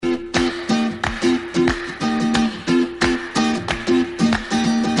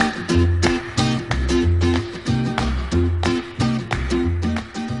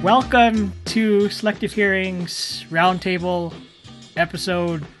Welcome to Selective Hearings Roundtable,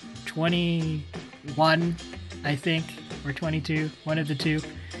 episode 21, I think, or 22, one of the two.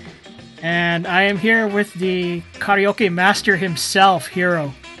 And I am here with the karaoke master himself,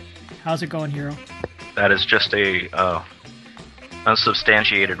 Hero. How's it going, Hero? That is just a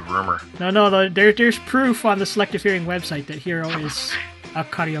unsubstantiated rumor. No, there's proof on the Selective Hearing website that Hero is a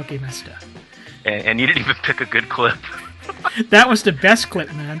karaoke master. And you didn't even pick a good clip. That was the best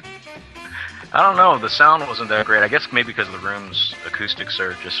clip, man. I don't know, the sound wasn't that great. I guess maybe because the room's acoustics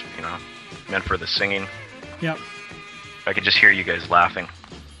are just, meant for the singing. Yep. I could just hear you guys laughing.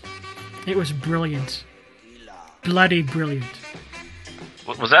 It was brilliant. Bloody brilliant.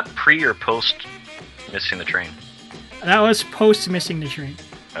 Was that pre or post Missing the Train? That was post Missing the Train.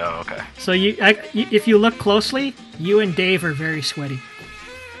 Oh, okay. So if you look closely, you and Dave are very sweaty.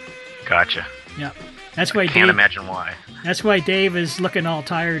 Gotcha. Yep. That's why Can't imagine why. That's why Dave is looking all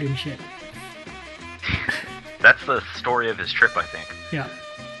tired and shit. That's the story of his trip, I think. Yeah.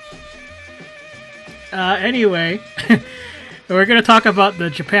 Anyway, we're going to talk about the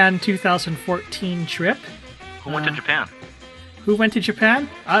Japan 2014 trip. Who went to Japan? Who went to Japan?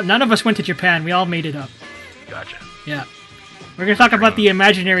 None of us went to Japan. We all made it up. Gotcha. Yeah. We're going to talk about the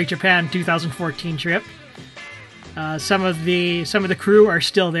imaginary Japan 2014 trip. Some of the crew are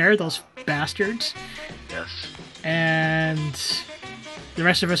still there, those bastards. Yes. And the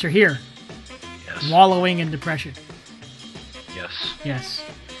rest of us are here. Yes. Wallowing in depression. Yes. Yes.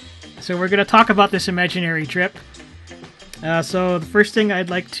 So we're going to talk about this imaginary trip. So the first thing I'd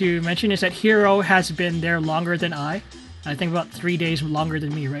like to mention is that Hero has been there longer than I. I think about 3 days longer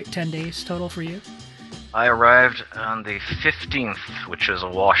than me, right? 10 days total for you? I arrived on the 15th, which is a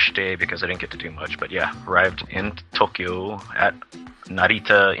wash day because I didn't get to do much. But yeah, arrived in Tokyo at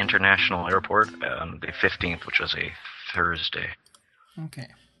Narita International Airport on the 15th, which was a Thursday. Okay.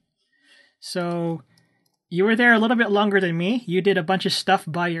 So you were there a little bit longer than me. You did a bunch of stuff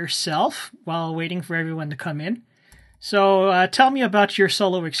by yourself while waiting for everyone to come in. So tell me about your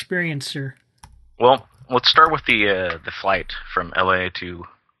solo experience, sir. Well, let's start with the flight from LA to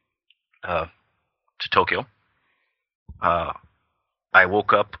Tokyo. I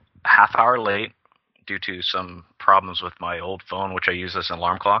woke up a half hour late due to some problems with my old phone, which I use as an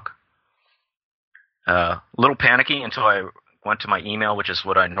alarm clock. A little panicky until I went to my email, which is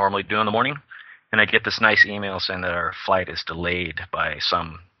what I normally do in the morning, and I get this nice email saying that our flight is delayed by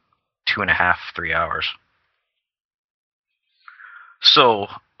some 2.5, 3 hours. So,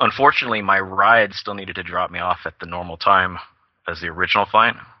 unfortunately, my ride still needed to drop me off at the normal time as the original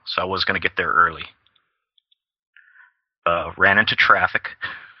flight, so I was going to get there early. Ran into traffic.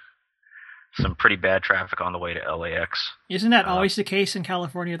 Some pretty bad traffic on the way to LAX. Isn't that always the case in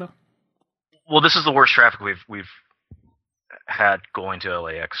California, though? Well, this is the worst traffic we've had going to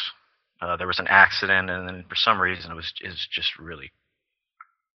LAX. There was an accident, and then for some reason it was just really,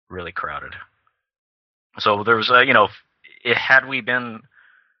 really crowded. So there was, had we been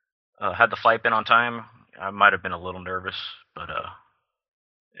had the flight been on time, I might have been a little nervous, but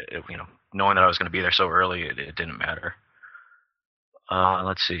knowing that I was going to be there so early, it didn't matter.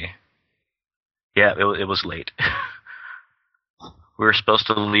 Let's see. Yeah, it was late. We were supposed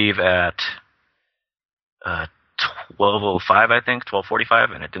to leave at 12:05, I think,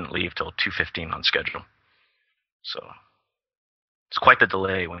 12:45, and it didn't leave till 2:15 on schedule. So it's quite the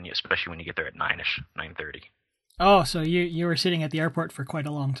delay especially when you get there at 9ish, 9:30. Oh, so you were sitting at the airport for quite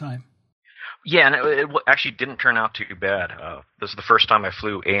a long time. Yeah, and it actually didn't turn out too bad. This is the first time I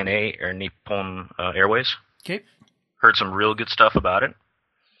flew ANA, Air Nippon Airways. Okay. Heard some real good stuff about it.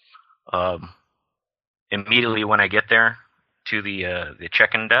 Immediately when I get there to the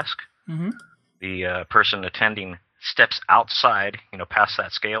check-in desk, mm-hmm. the person attending steps outside, past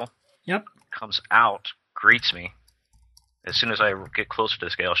that scale. Yep. Comes out, greets me. As soon as I get closer to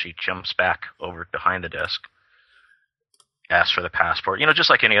the scale, she jumps back over behind the desk, asks for the passport. Just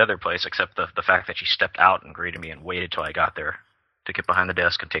like any other place, except the fact that she stepped out and greeted me and waited till I got there to get behind the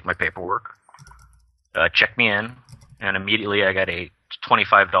desk and take my paperwork. Checked me in, and immediately I got a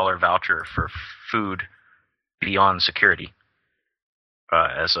 $25 voucher for food beyond security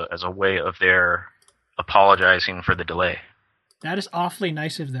as a way of their apologizing for the delay. That is awfully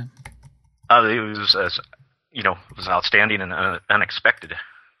nice of them. It was outstanding and unexpected.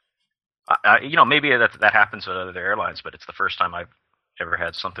 Maybe that happens at other airlines, but it's the first time I've ever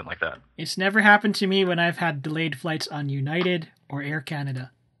had something like that. It's never happened to me when I've had delayed flights on United or Air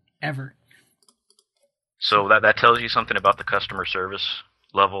Canada, ever. So that tells you something about the customer service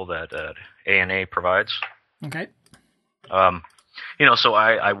level that ANA provides. Okay. So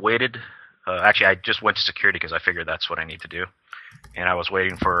I waited. Actually, I just went to security because I figured that's what I need to do. and I was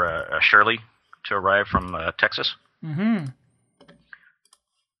waiting for Shirley to arrive from Texas. Mm-hmm.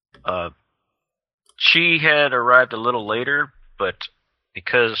 She had arrived a little later, but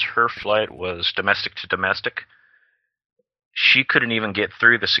because her flight was domestic to domestic, she couldn't even get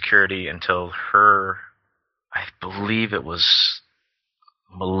through the security until I believe it was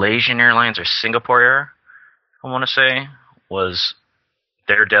Malaysian Airlines or Singapore Air, I want to say, was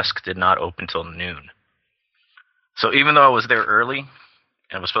their desk did not open till noon. So even though I was there early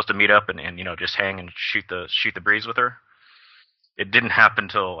and was supposed to meet up and just hang and shoot the breeze with her, it didn't happen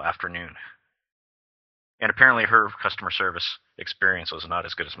till afternoon. And apparently her customer service experience was not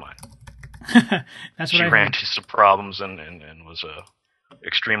as good as mine. That's what she I ran heard. into some problems and was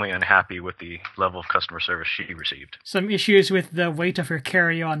extremely unhappy with the level of customer service she received. Some issues with the weight of her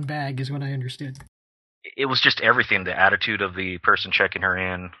carry-on bag is what I understood. It was just everything. The attitude of the person checking her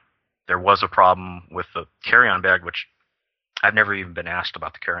in. There was a problem with the carry-on bag, which I've never even been asked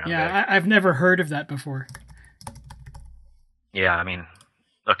about the carry-on bag. Yeah, I've never heard of that before. Yeah, I mean,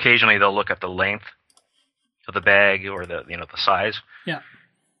 occasionally they'll look at the length of the bag or the size. Yeah.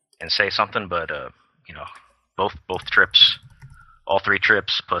 And say something, but both trips, all 3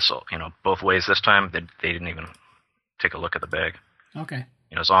 trips plus both ways this time, they didn't even take a look at the bag. Okay.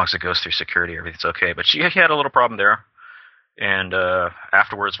 As long as it goes through security, everything's okay. But she had a little problem there, and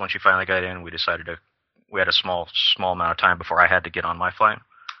afterwards, when she finally got in, we had a small amount of time before I had to get on my flight.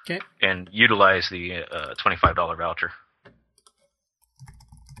 Okay. And utilize the $25 voucher.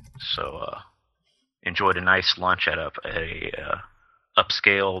 So enjoyed a nice lunch at a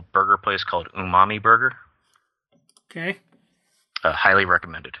upscale burger place called Umami Burger. Okay. Highly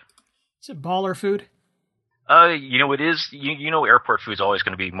recommended. Is it baller food? It is. Airport food's always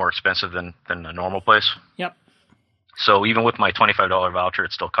going to be more expensive than a normal place. Yep. So even with my $25 voucher,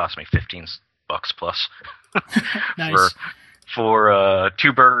 it still cost me $15 plus. Nice. For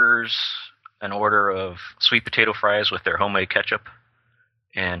 2 burgers, an order of sweet potato fries with their homemade ketchup,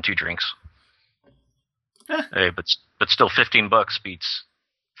 and 2 drinks. Hey, but still $15 beats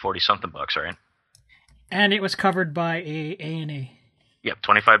 40-something bucks, right? And it was covered by a A&A. Yep,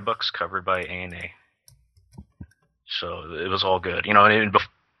 $25 covered by A&A. So it was all good. And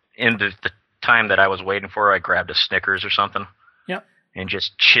in the time that I was waiting for her, I grabbed a Snickers or something. Yep. And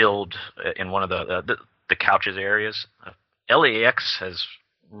just chilled in one of the couches areas. LAX has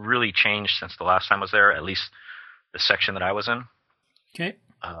really changed since the last time I was there, at least the section that I was in. Okay.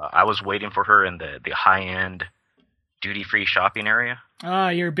 I was waiting for her in the high-end duty-free shopping area. Ah,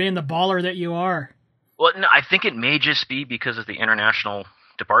 you're being the baller that you are. Well, no, I think it may just be because of the international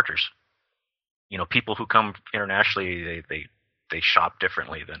departures. People who come internationally, they shop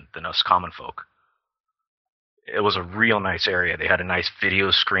differently than us common folk. It was a real nice area. They had a nice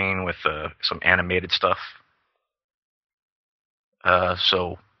video screen with some animated stuff.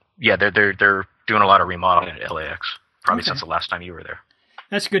 So yeah, they're doing a lot of remodeling at LAX, probably since the last time you were there.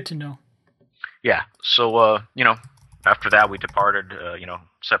 That's good to know. Yeah. So after that we departed,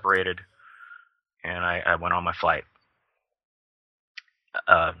 separated, and I went on my flight.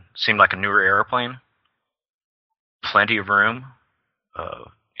 Seemed like a newer airplane. Plenty of room.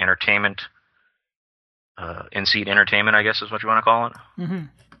 Entertainment. In-seat entertainment, I guess is what you want to call it.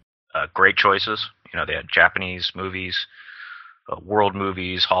 Mm-hmm. Great choices. They had Japanese movies, world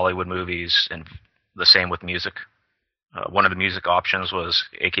movies, Hollywood movies, and the same with music. One of the music options was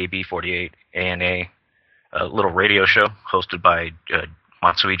AKB48 ANA, a little radio show hosted by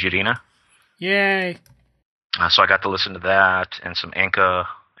Matsui Jirina. Yay! So I got to listen to that and some Enka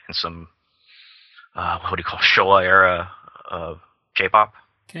and some what do you call Showa era J-pop.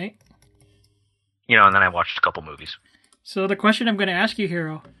 Okay. And then I watched a couple movies. So the question I'm going to ask you,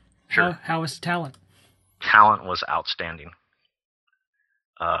 Hiro, Sure. how was talent? Talent was outstanding.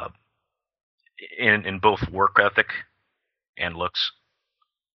 In both work ethic and looks.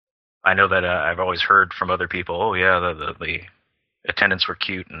 I know that I've always heard from other people, oh yeah, the attendants were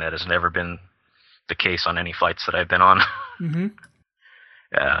cute, and that has never been the case on any flights that I've been on. Mm-hmm.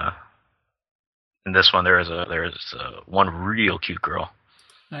 In this one, there is one real cute girl.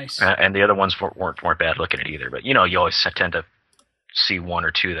 Nice. And the other ones weren't bad looking at either. But you always tend to see one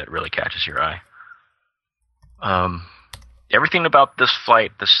or two that really catches your eye. Everything about this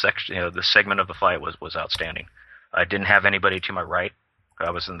flight, this section, this segment of the flight was outstanding. I didn't have anybody to my right.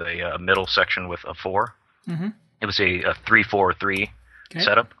 I was in the middle section with a 4. Mm-hmm. It was a 3-4-3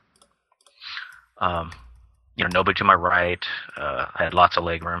 setup. Nobody to my right. I had lots of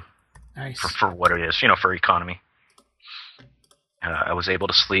leg room. Nice. For what it is, for economy. I was able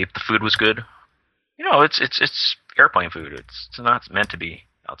to sleep. The food was good. It's airplane food. It's not meant to be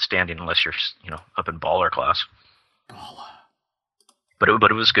outstanding unless you're, up in baller class. Baller. but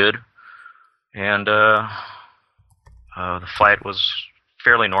it was good, and the flight was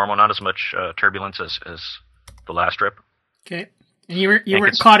fairly normal, not as much turbulence as the last trip. Okay. And you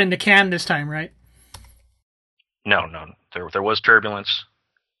weren't caught in the can this time, right? No. There was turbulence,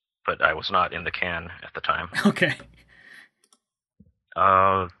 but I was not in the can at the time. Okay.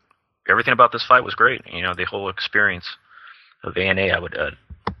 Everything about this flight was great. You know, the whole experience of ANA, I would,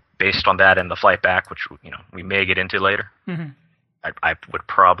 based on that and the flight back, which, you know, we may get into later, Mm-hmm. I would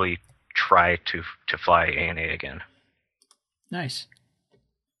probably try to fly ANA again. Nice.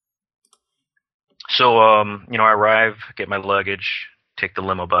 So, you know, I arrive, get my luggage, take the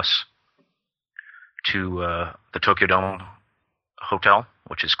limo bus to the Tokyo Dome Hotel,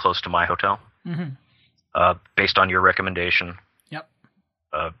 which is close to my hotel, based on your recommendation. Yep.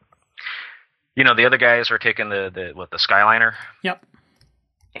 You know, the other guys are taking the Skyliner. Yep.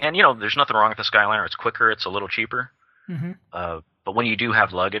 And, you know, there's nothing wrong with the Skyliner. It's quicker. It's a little cheaper. Mm-hmm. But when you do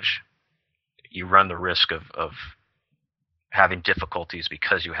have luggage, you run the risk of having difficulties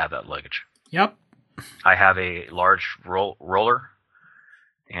because you have that luggage. Yep. I have a large roller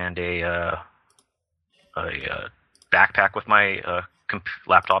and a backpack with my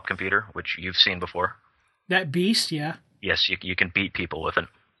laptop computer, which you've seen before. That beast, yeah. Yes, you can beat people with it.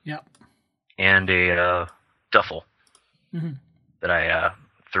 Yep. And a duffel that I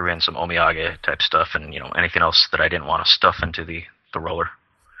threw in some omiyage type stuff, and, you know, anything else that I didn't want to stuff into the roller.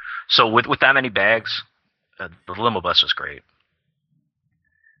 So with that many bags, the limo bus is great.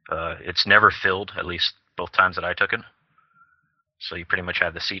 It's never filled, at least both times that I took it. So you pretty much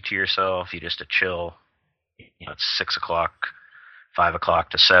have the seat to yourself. You just to chill. You know, it's 6 o'clock, 5 o'clock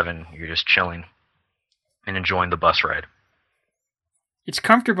to 7. You're just chilling and enjoying the bus ride. It's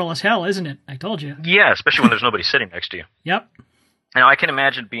comfortable as hell, isn't it? I told you. Yeah, especially when there's nobody sitting next to you. Yep. Now, I can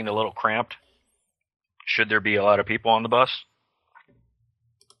imagine being a little cramped should there be a lot of people on the bus.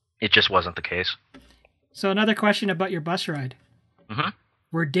 It just wasn't the case. So another question about your bus ride. Mm-hmm.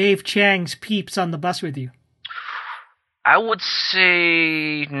 Were Dave Chang's peeps on the bus with you? I would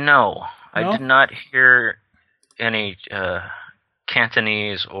say no. I did not hear any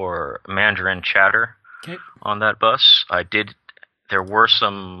Cantonese or Mandarin chatter on that bus. There were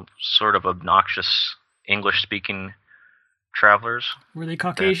some sort of obnoxious English-speaking travelers. Were they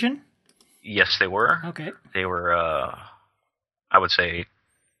Caucasian? Yes, they were. Okay. They were, I would say,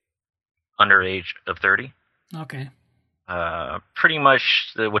 under age of 30. Okay. Pretty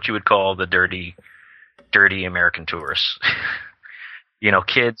much what you would call the dirty American tourists. You know,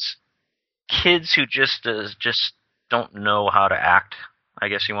 kids who just don't know how to act, I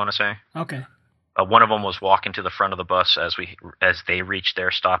guess you want to say. Okay. One of them was walking to the front of the bus as they reached their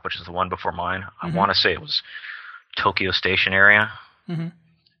stop, which is the one before mine. I want to say it was Tokyo Station area. Mm-hmm.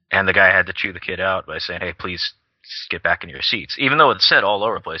 And the guy had to chew the kid out by saying, "Hey, please get back in your seats." Even though it said all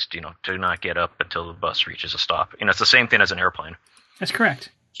over the place, you know, do not get up until the bus reaches a stop. You know, it's the same thing as an airplane. That's correct.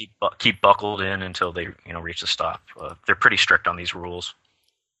 Keep buckled in until they, you know, reach the stop. They're pretty strict on these rules.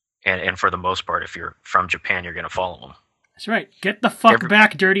 And for the most part, if you're from Japan, you're going to follow them. That's right. Get the fuck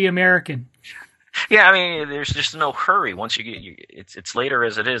back, dirty American. Yeah, I mean, there's just no hurry. Once you get, it's later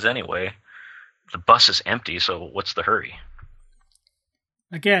as it is anyway. The bus is empty, so what's the hurry?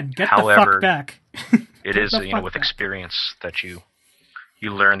 Again, the fuck back. It is, you know, with experience that you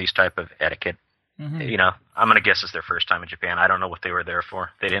learn these type of etiquette. Mm-hmm. You know, I'm going to guess it's their first time in Japan. I don't know what they were there for.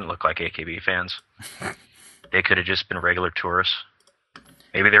 They didn't look like AKB fans. They could have just been regular tourists.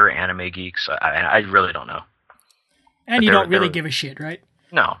 Maybe they were anime geeks. I really don't know. And but you don't really give a shit, right?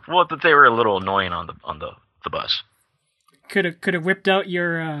 No. Well, but they were a little annoying on the bus. Could have whipped out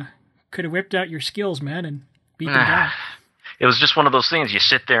your skills, man, and beat them down. It was just one of those things. You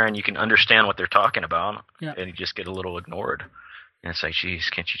sit there and you can understand what they're talking about, and you just get a little ignored. And it's like, geez,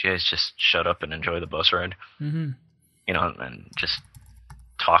 can't you guys just shut up and enjoy the bus ride? Mm-hmm. You know, and just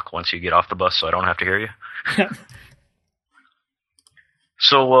talk once you get off the bus so I don't have to hear you. Yeah.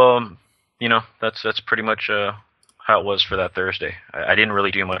 So, you know, that's pretty much how it was for that Thursday. I didn't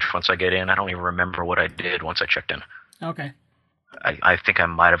really do much once I get in. I don't even remember what I did once I checked in. Okay. I think I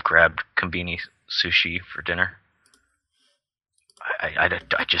might have grabbed Konbini sushi for dinner. I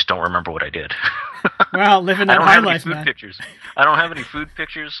just don't remember what I did. Wow, living that high life, man. Pictures. I don't have any food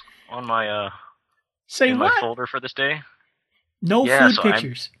pictures on my my folder for this day. No food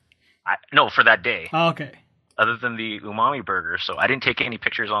pictures. No, for that day. Oh, okay. Other than the umami burger, so I didn't take any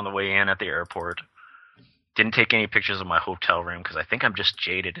pictures on the way in at the airport. Didn't take any pictures of my hotel room because I think I'm just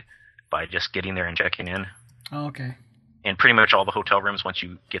jaded by just getting there and checking in. Oh, okay. And pretty much all the hotel rooms, once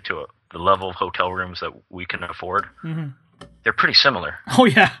you get to the level of hotel rooms that we can afford, they're pretty similar. Oh,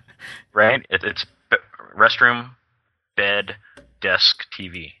 yeah. Right? It's restroom, bed, desk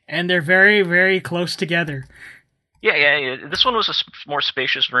TV. And they're very, very close together. Yeah. This one was a more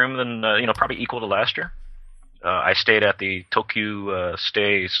spacious room than probably equal to last year. I stayed at the Tokyu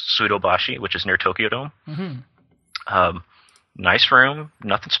Stay Suidobashi, which is near Tokyo Dome. Mm-hmm. Nice room,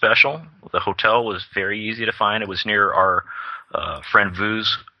 nothing special. The hotel was very easy to find. It was near our friend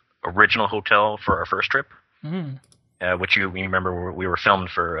Vu's original hotel for our first trip, which you remember we were filmed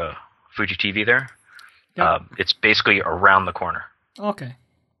for Fuji TV there. Yep. It's basically around the corner. Okay.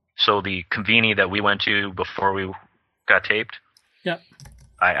 So the conveni that we went to before we got taped, yep,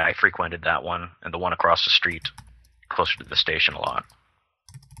 I frequented that one and the one across the street, closer to the station a lot.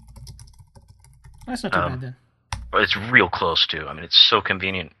 That's not too bad then. But it's real close too. I mean, it's so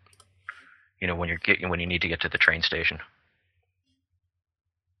convenient. When you need to get to the train station.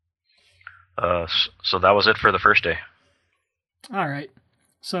 So that was it for the first day. All right.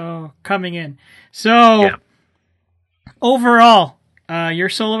 So coming in. So yeah. Overall, your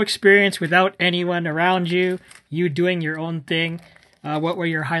solo experience without anyone around you, you doing your own thing. What were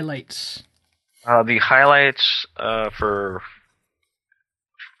your highlights? The highlights for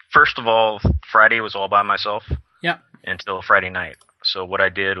first of all, Friday was all by myself. Yeah. Until Friday night. So what I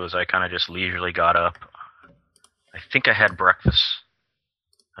did was I kind of just leisurely got up. I think I had breakfast,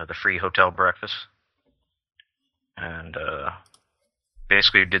 the free hotel breakfast, and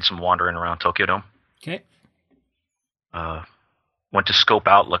basically did some wandering around Tokyo Dome. Okay. Went to scope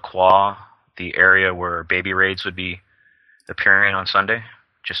out La Croix, the area where Baby Raids would be appearing on Sunday,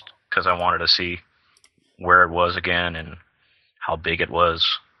 just because I wanted to see where it was again and how big it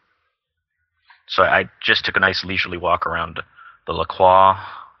was. So I just took a nice leisurely walk around the La Croix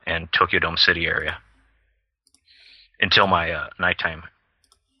and Tokyo Dome City area until my nighttime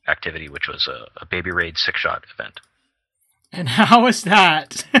activity, which was a Baby Raid 6-shot event. And how was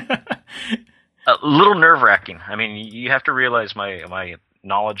that? A little nerve-wracking. I mean, you have to realize my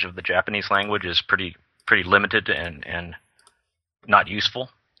knowledge of the Japanese language is pretty limited and not useful.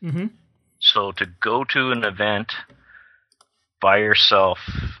 Mm-hmm. So to go to an event by yourself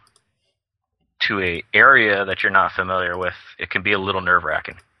to a area that you're not familiar with, it can be a little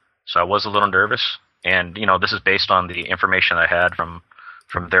nerve-wracking. So I was a little nervous, and this is based on the information I had from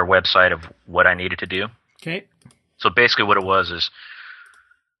their website of what I needed to do. Okay. So basically what it was is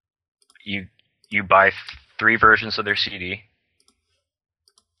you buy 3 versions of their CD,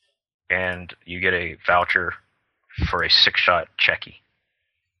 and you get a voucher for a 6-shot Checky.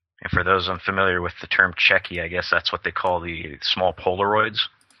 And for those unfamiliar with the term Checky, I guess that's what they call the small Polaroids.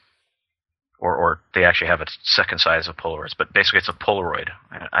 Or they actually have a second size of Polaroids, but basically it's a Polaroid.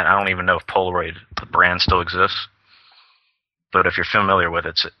 I don't even know if Polaroid, the brand, still exists. But if you're familiar with it,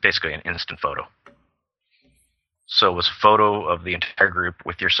 it's basically an instant photo. So it was a photo of the entire group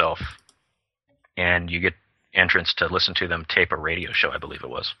with yourself, and you get entrance to listen to them tape a radio show, I believe it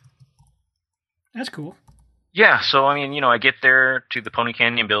was. That's cool. Yeah, so I mean, I get there to the Pony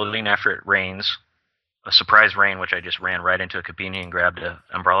Canyon building after it rains. A surprise rain, which I just ran right into a cabini and grabbed an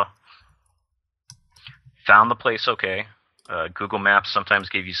umbrella. Found the place okay. Google Maps sometimes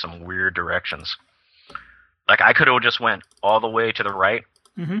gave you some weird directions. Like, I could have just went all the way to the right,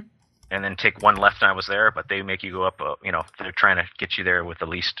 mm-hmm, and then take one left and I was there, but they make you go up, they're trying to get you there with the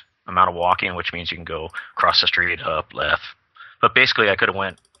least amount of walking, which means you can go across the street, up, left. But basically, I could have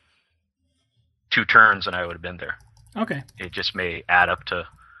went 2 turns and I would have been there. Okay. It just may add up to,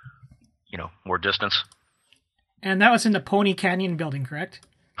 more distance. And that was in the Pony Canyon building, correct?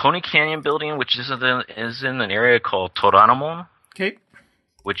 Pony Canyon building, which is in an area called Toranomon. Okay.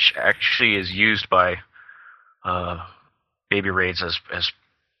 Which actually is used by Baby Raids as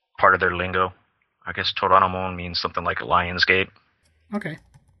part of their lingo. I guess Toranomon means something like Lion's Gate. Okay.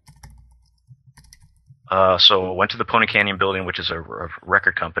 So I went to the Pony Canyon building, which is a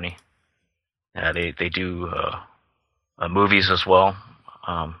record company. They do movies as well.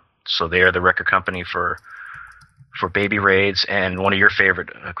 So they are the record company for Baby Raids and one of your favorite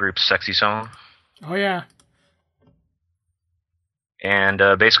groups, Sexy Zone. Oh, yeah. And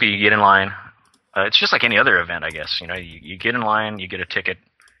basically you get in line. It's just like any other event, I guess. You get in line, you get a ticket.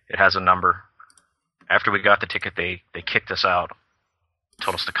 It has a number. After we got the ticket, they kicked us out,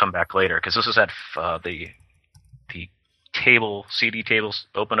 told us to come back later, because this is at the CD tables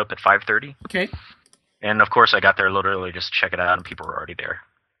open up at 5:30. Okay. And of course, I got there a little early just to check it out, and people were already there.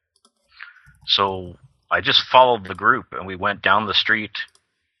 So I just followed the group, and we went down the street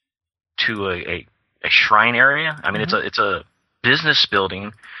to a shrine area. I mean, mm-hmm, it's a business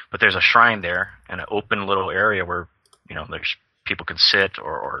building, but there's a shrine there and an open little area where there's people can sit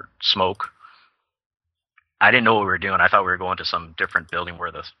or smoke. I didn't know what we were doing. I thought we were going to some different building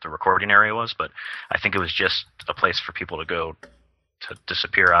where the recording area was, but I think it was just a place for people to go to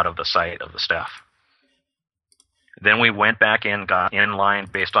disappear out of the sight of the staff. Then we went back in, got in line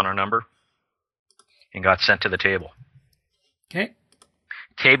based on our number, and got sent to the table. Okay.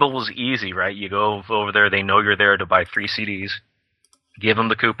 Table was easy, right? You go over there, they know you're there to buy 3 CDs. Give them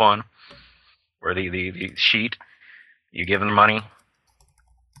the coupon, or the sheet. You give them money.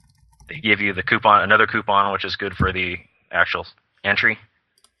 They give you the coupon, another coupon, which is good for the actual entry.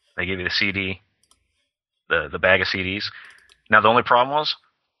 They give you the CD, the bag of CDs. Now, the only problem was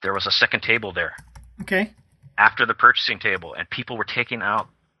there was a second table there. Okay. After the purchasing table, and people were taking out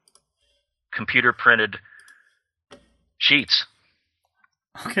computer-printed sheets.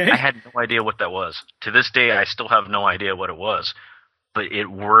 Okay. I had no idea what that was. To this day, I still have no idea what it was. But it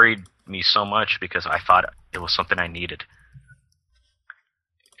worried me so much because I thought it was something I needed.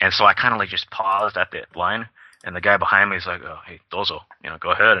 And so I kind of like just paused at the line, and the guy behind me is like, "Oh, hey, dozo,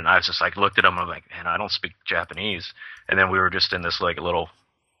 go ahead." And I was just like, looked at him, and I'm like, "Man, I don't speak Japanese." And then we were just in this like little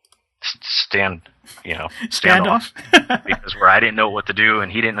standoff because where I didn't know what to do,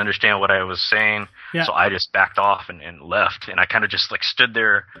 and he didn't understand what I was saying. Yeah. So I just backed off and left, and I kind of just like stood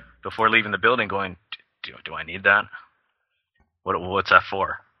there before leaving the building, going, "Do I need that? What's that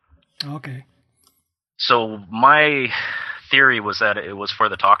for?" Okay. So my theory was that it was for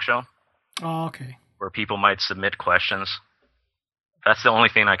the talk show. Oh, okay. Where people might submit questions. That's the only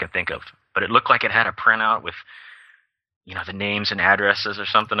thing I can think of. But it looked like it had a printout with, the names and addresses or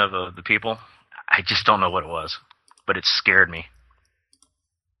something of the people. I just don't know what it was. But it scared me.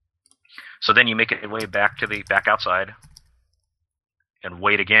 So then you make your way back outside and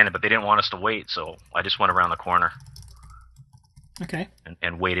wait again. But they didn't want us to wait, so I just went around the corner. Okay.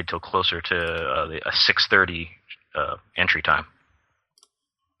 And waited till closer to a 6:30 entry time.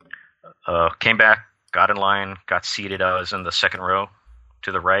 Came back, got in line, got seated. I was in the second row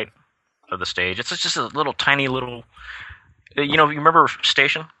to the right of the stage. It's just a little tiny little, you remember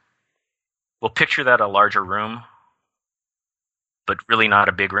Station? Well, picture that a larger room, but really not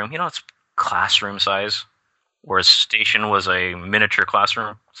a big room. It's classroom size, whereas Station was a miniature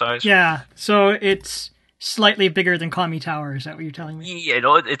classroom size. Yeah, so it's slightly bigger than Kami Tower. Is that what you're telling me? Yeah,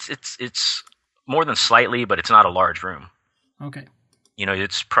 it's more than slightly, but it's not a large room. Okay.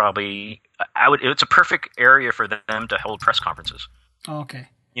 It's probably it's a perfect area for them to hold press conferences. Oh, okay.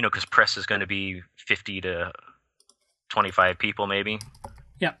 Because press is going to be 50 to 25 people, maybe.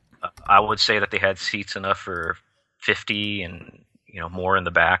 Yeah. I would say that they had seats enough for 50 and more in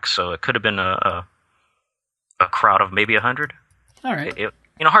the back, so it could have been a crowd of maybe 100. All right.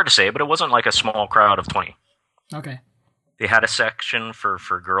 Hard to say, but it wasn't like a small crowd of 20. Okay. They had a section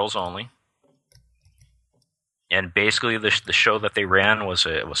for girls only. And basically, the show that they ran was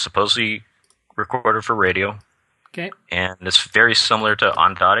supposedly recorded for radio. Okay. And it's very similar to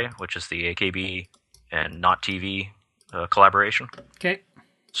Andare, which is the AKB and Not TV collaboration. Okay.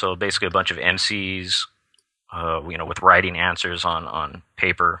 So basically, a bunch of MCs, with writing answers on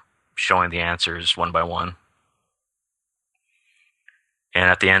paper, showing the answers one by one. And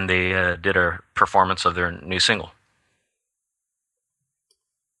at the end, they did a performance of their new single.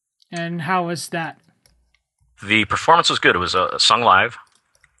 And how was that? The performance was good. It was sung live.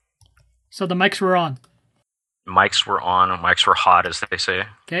 So the mics were on? Mics were on. Mics were hot, as they say.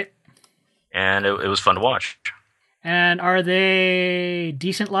 Okay. And it was fun to watch. And are they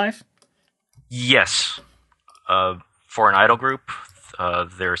decent live? Yes. For an idol group,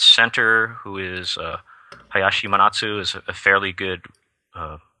 their center, who is Hayashi Manatsu, is a fairly good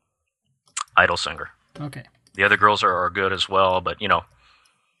idol singer. Okay. The other girls are good as well, but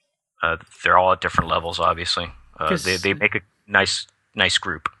they're all at different levels. Obviously, they make a nice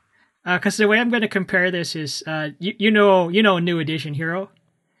group. Because the way I'm going to compare this is, you know, New Edition Hero.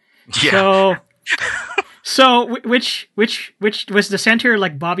 Yeah. So which was the center,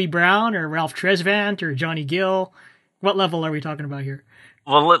 like Bobby Brown or Ralph Tresvant or Johnny Gill? What level are we talking about here?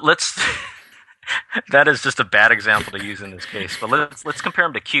 Well, let's. That is just a bad example to use in this case, but let's compare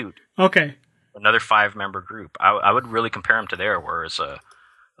them to Cute. Okay. Another 5-member group. I would really compare them to there, whereas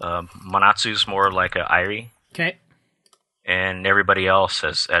Manatsu's more like a Irie. Okay. And everybody else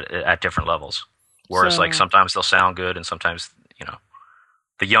is at different levels. Whereas like sometimes they'll sound good, and sometimes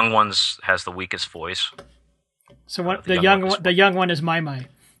the young ones has the weakest voice. So what the young one is Mai Mai.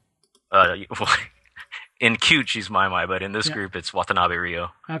 In Cute, she's Mai Mai, but in this group, it's Watanabe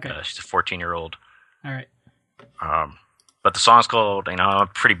Ryo. Okay. She's a 14-year-old. All right. But the song's called, I'm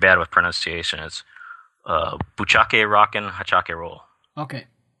pretty bad with pronunciation. It's Buchake Rockin' Hachake Roll. Okay.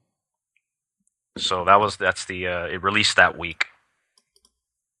 So that's the it released that week.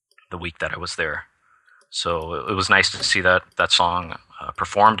 The week that I was there. So it was nice to see that song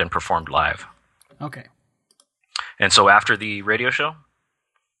performed live. Okay. And so after the radio show,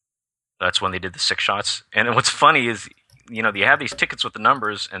 that's when they did the 6 shots. And what's funny is, they have these tickets with the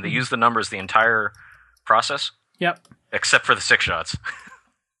numbers, and they use the numbers the entire process. Yep. Except for the 6 shots.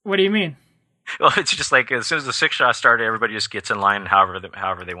 What do you mean? Well, it's just like as soon as the 6 shots started, everybody just gets in line however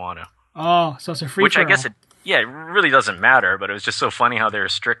they want to. Oh, so it's a free. Which I guess it really doesn't matter, but it was just so funny how they're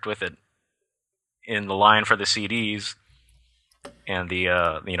strict with it in the line for the CDs and the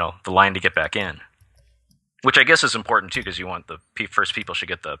the line to get back in. Which I guess is important too, because you want the first people should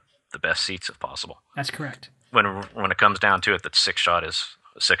get the best seats if possible. That's correct. When it comes down to it, that 6 shot is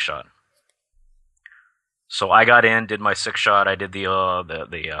a 6 shot. So I got in, did my 6 shot. I did the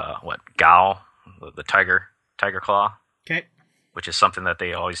Gao, the tiger claw. Okay. Which is something that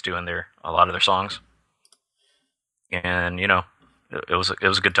they always do in a lot of their songs. And it was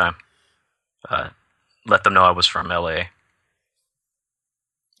a good time. Let them know I was from LA.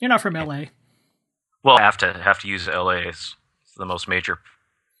 You're not from LA. Well, I have to use LA as the most major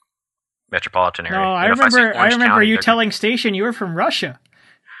metropolitan area. No, I remember you telling station you were from Russia.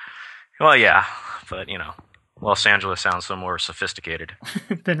 Well, yeah, but Los Angeles sounds so more sophisticated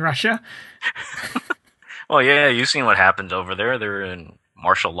than Russia. Well, yeah, you've seen what happened over there. They're in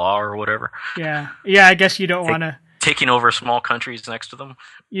martial law or whatever. Yeah. I guess you don't want to taking over small countries next to them.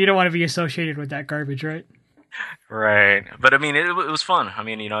 You don't want to be associated with that garbage, right? Right, but I mean, it was fun. I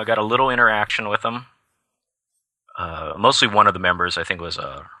mean, I got a little interaction with them. Mostly one of the members, I think, was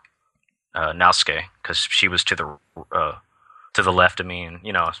Naosuke, because she was to the left of me, and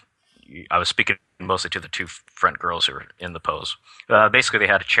I was speaking mostly to the 2 front girls who were in the pose. Basically, they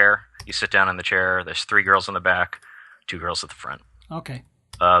had a chair. You sit down in the chair. There's 3 girls in the back, 2 girls at the front. Okay.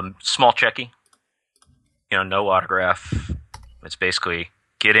 Small checkie. No autograph. It's basically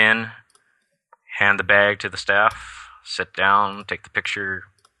get in, hand the bag to the staff, sit down, take the picture,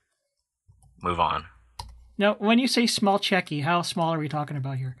 move on. Now, when you say small checkie, how small are we talking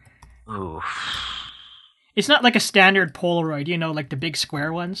about here? Ooh. It's not like a standard Polaroid, like the big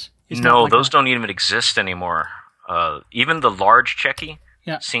square ones? No, those don't even exist anymore. Even the large checkie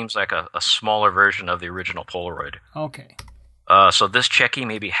seems like a smaller version of the original Polaroid. Okay. So this checkie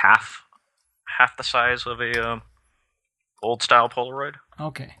maybe half the size of a old style Polaroid.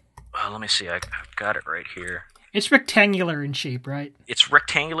 Okay. Let me see. I've got it right here. It's rectangular in shape, right? It's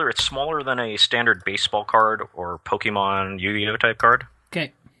rectangular. It's smaller than a standard baseball card or Pokemon Yu-Gi-Oh type card.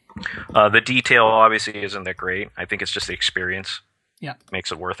 Okay. The detail obviously isn't that great. I think it's just the experience. Yeah.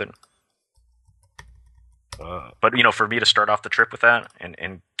 Makes it worth it. But for me to start off the trip with that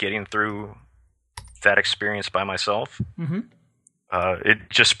and getting through that experience by myself, it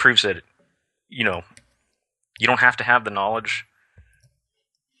just proves that you don't have to have the knowledge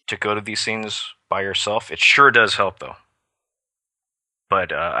to go to these things by yourself. It sure does help, though.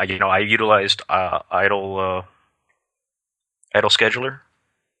 But I utilized Idle Scheduler,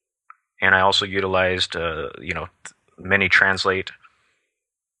 and I also utilized many translate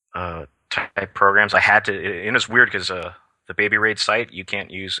type programs. I had to, and it's weird because the Baby Raid site you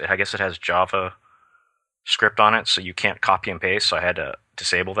can't use. I guess it has Java script on it, so you can't copy and paste. So I had to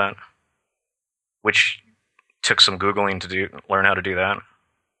disable that, which took some Googling to learn how to do that.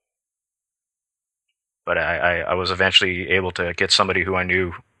 But I was eventually able to get somebody who I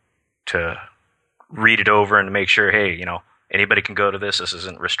knew to read it over and make sure, hey, anybody can go to this. This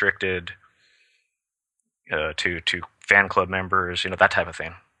isn't restricted to fan club members, that type of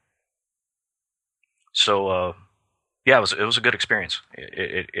thing. So, it was a good experience.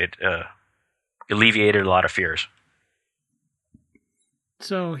 It alleviated a lot of fears.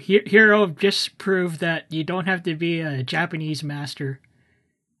 So Hero just proved that you don't have to be a Japanese master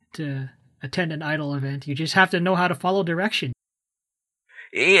to attend an Idol event. You just have to know how to follow direction.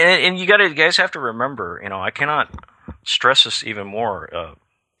 And you guys have to remember, I cannot stress this even more.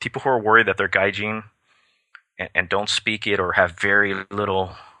 People who are worried that they're gaijin and don't speak it or have very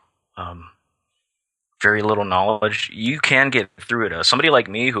little knowledge, you can get through it. Somebody like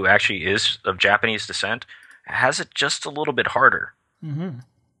me who actually is of Japanese descent has it just a little bit harder. Mm-hmm.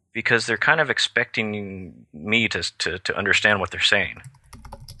 Because they're kind of expecting me to understand what they're saying.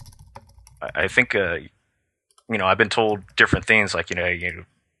 I think, I've been told different things, like,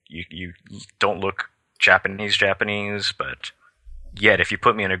 you don't look Japanese, but yet if you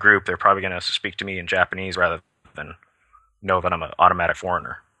put me in a group, they're probably going to speak to me in Japanese rather than know that I'm an automatic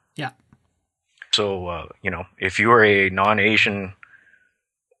foreigner. Yeah. So, if you are a non-Asian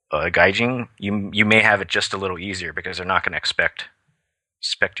gaijin, you may have it just a little easier because they're not going to expect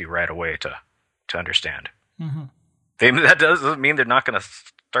you right away to understand. Mm-hmm. That doesn't mean they're not going to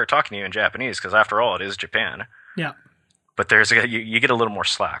start talking to you in Japanese, because after all, it is Japan. Yeah. But you get a little more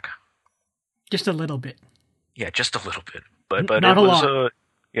slack. Just a little bit. Yeah, just a little bit, but Not it a was lot.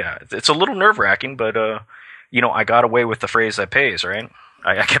 yeah, it's a little nerve wracking, but I got away with the phrase that pays, right?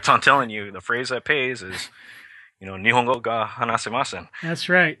 I kept on telling you the phrase that pays is Nihongo ga hanasemasen, That's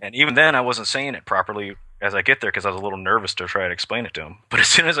right. and even then I wasn't saying it properly as I get there because I was a little nervous to try to explain it to him. But as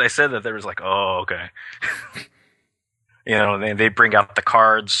soon as I said that, there was like, oh, okay. They bring out the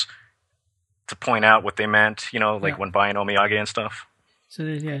cards to point out what they meant, like Yeah. when buying omiyage and stuff. So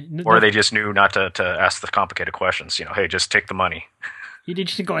yeah, Or they just knew not to ask the complicated questions. Hey, just take the money. you did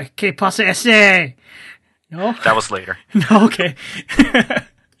just go, "Que passe ese?" No, That was later. no, okay.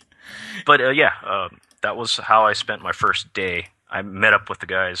 But that was how I spent my first day. I met up with the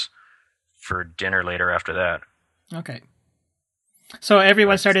guys for dinner later after that. Okay. So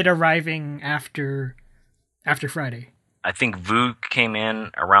everyone started arriving after Friday. I think Vu came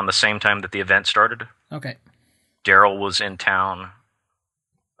in around the same time that the event started. Okay. Daryl was in town.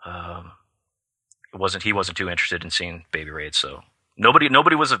 He wasn't too interested in seeing Baby Raids, so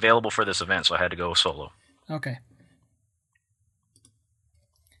nobody was available for this event, so I had to go solo. Okay.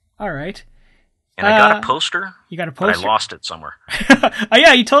 All right. And I got a poster. You got a but poster? I lost it somewhere. Oh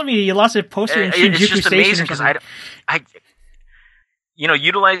yeah, you told me you lost a poster in Shinjuku It's just Station amazing or because something.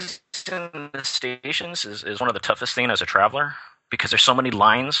 utilizing the stations is one of the toughest things as a traveler because there's so many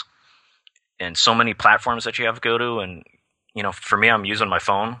lines and so many platforms that you have to go to, and for me, I'm using my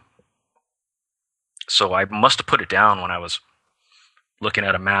phone, so I must have put it down when I was looking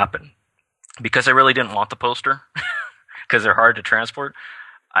at a map, and because I really didn't want the poster because they're hard to transport,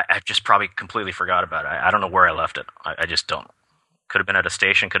 I just probably completely forgot about it. I don't know where I left it. I just don't. Could have been at a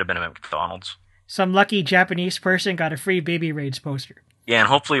station, could have been at McDonald's. Some lucky Japanese person got a free Baby Raids poster. Yeah, and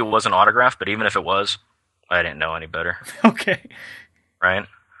hopefully it wasn't autographed, but even if it was, I didn't know any better. Okay. Right?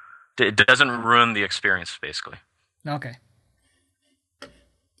 It doesn't ruin the experience, basically. Okay.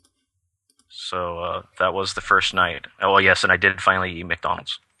 So that was the first night. Oh, yes, and I did finally eat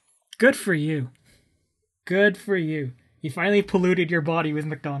McDonald's. Good for you. Good for you. You finally polluted your body with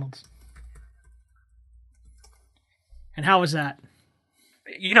McDonald's. And how was that?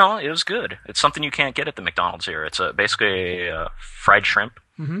 It was good. It's something you can't get at the McDonald's here. It's basically a fried shrimp,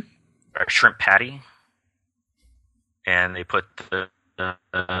 or shrimp patty, and they put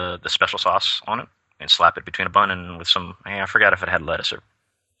the special sauce on it and slap it between a bun and with some. I forgot if it had lettuce or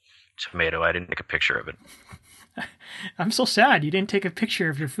tomato. I didn't take a picture of it. I'm so sad you didn't take a picture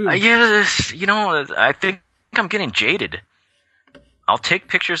of your food. I think I'm getting jaded. I'll take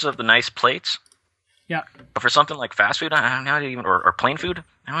pictures of the nice plates. Yeah. But for something like fast food, or plain food,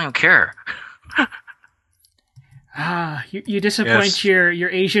 I don't even care. You disappoint Yes. your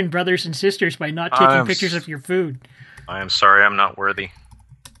Asian brothers and sisters by not taking pictures of your food. I am sorry, I'm not worthy.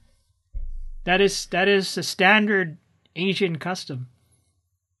 That is a standard Asian custom.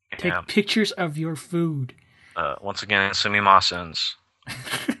 Take Yeah. pictures of your food. Once again, sumimasens.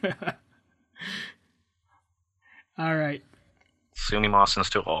 All right. Sumimasens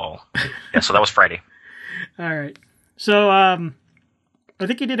to all. Yeah, so that was Friday. All right. So, I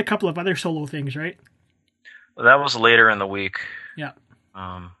think you did a couple of other solo things, right? That was later in the week. Yeah.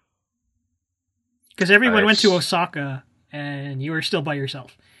 Um, Because everyone went to s- Osaka, and you were still by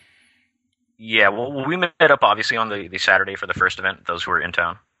yourself. yeah, well, we met up obviously on the Saturday for the first event, those who were in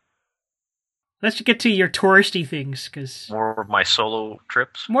town. Let's get to your touristy things, because More of my solo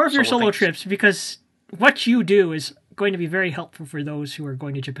trips. more of your solo things. trips, because what you do is going to be very helpful for those who are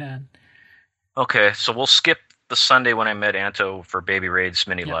going to Japan. Okay, so we'll skip the Sunday when I met Anto for Baby Raids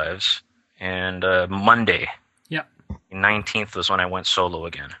Mini Yep. Lives. And Monday, Yeah. 19th, was when I went solo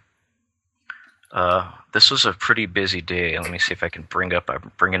again. This was a pretty busy day. Let me see if I'm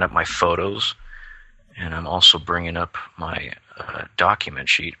bringing up my photos. And I'm also bringing up my document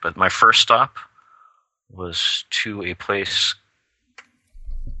sheet. But my first stop was to a place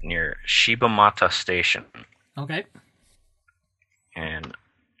near Shibamata Station. Okay. And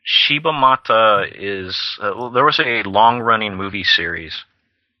Shibamata is there was a long-running movie series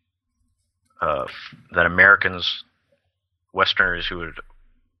that Americans, Westerners who would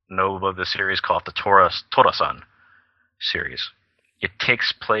know of the series, called the Torasan series. It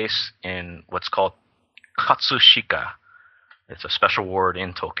takes place in what's called Katsushika. It's a special ward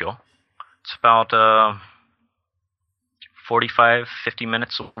in Tokyo. It's about 45, 50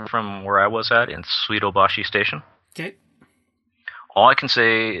 minutes from where I was at in Suidobashi Station. Okay. All I can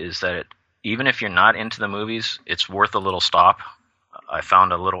say is that even if you're not into the movies, it's worth a little stop. I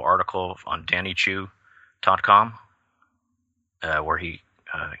found a little article on DannyChu.com where he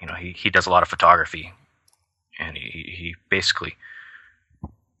does a lot of photography, and he basically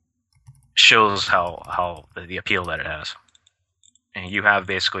shows how the appeal that it has. And you have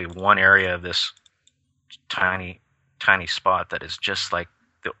basically one area of this tiny, tiny spot that is just like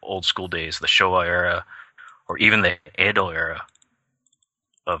the old school days, the Showa era, or even the Edo era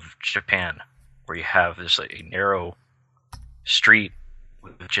of Japan, where you have this a narrow street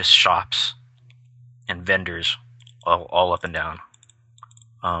with just shops and vendors all up and down.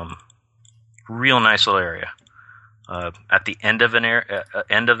 Real nice little area. At the end of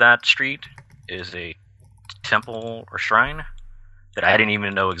end of that street is a temple or shrine that I didn't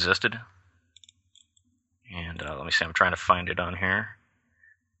even know existed. And let me see, I'm trying to find it on here.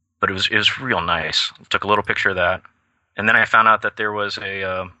 But it was real nice. Took a little picture of that, and then I found out that there was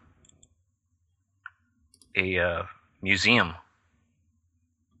a museum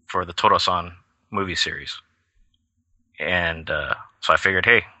for the Torosan movie series, and so I figured,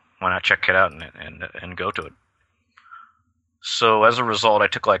 hey, why not check it out and go to it. So as a result, I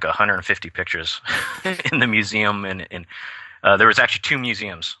took like 150 pictures in the museum, and there was actually two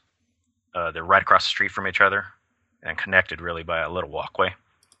museums. They're right across the street from each other and connected really by a little walkway.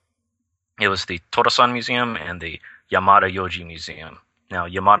 It was the Torosan Museum and the Yamada Yoji Museum. Now,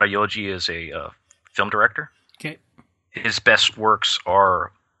 Yamada Yoji is a film director. Okay. His best works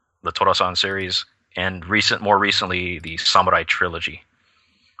are the Torosan series and more recently, the Samurai Trilogy.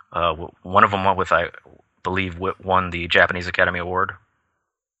 One of them, I believe, won the Japanese Academy Award.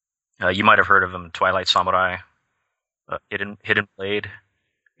 You might have heard of them: Twilight Samurai, Hidden Blade,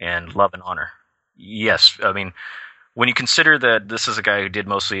 and Love and Honor. Yes, I mean, when you consider that this is a guy who did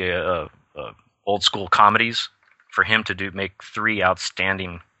mostly old school comedies, for him to make three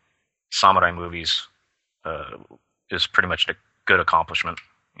outstanding samurai movies is pretty much a good accomplishment.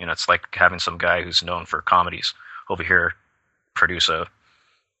 You know, it's like having some guy who's known for comedies over here produce a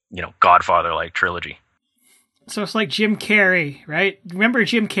Godfather-like trilogy. So it's like Jim Carrey, right? Remember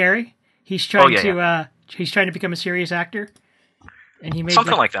Jim Carrey? He's trying he's trying to become a serious actor, and he made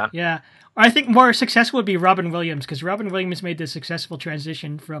something like that. Yeah, I think more successful would be Robin Williams, because Robin Williams made the successful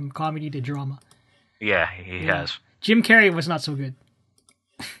transition from comedy to drama. Yeah, he has. Jim Carrey was not so good.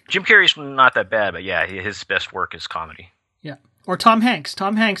 Jim Carrey's not that bad, but yeah, his best work is comedy. Yeah, or Tom Hanks.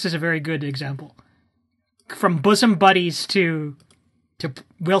 Tom Hanks is a very good example. From Bosom Buddies to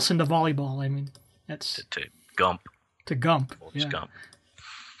Wilson the volleyball. I mean, that's to Gump. To Gump. Yeah. Gump.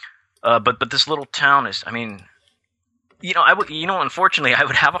 But this little town is, I mean, unfortunately, I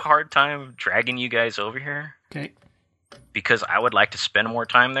would have a hard time dragging you guys over here. Okay. Because I would like to spend more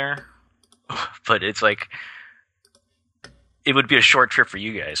time there, but it's like it would be a short trip for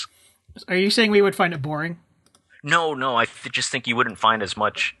you guys. Are you saying we would find it boring? No, I just think you wouldn't find as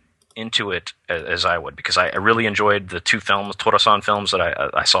much into it as I would, because I really enjoyed the two films, Torosan films, that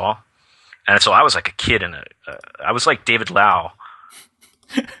I saw, and so I was like a kid I was like David Lau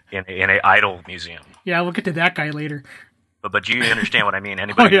in an idol museum. Yeah, we'll get to that guy later. But you understand what I mean.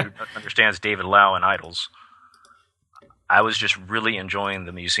 Anybody who understands David Lau and idols, I was just really enjoying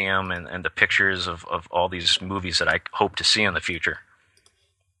the museum and the pictures of all these movies that I hope to see in the future.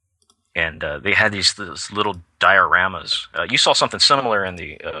 And they had these little dioramas. You saw something similar in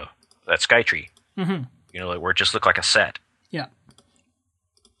that Skytree. Mm-hmm. Where it just looked like a set. Yeah.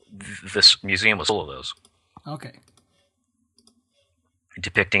 This museum was full of those. Okay.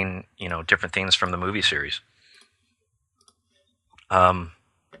 Depicting, different things from the movie series.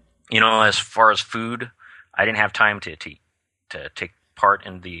 As far as food, I didn't have time to take part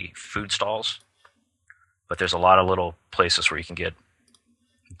in the food stalls, but there's a lot of little places where you can get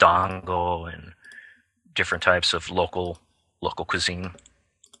dango and different types of local cuisine,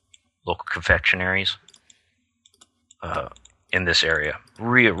 local confectionaries in this area.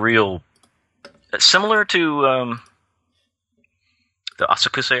 Real similar to the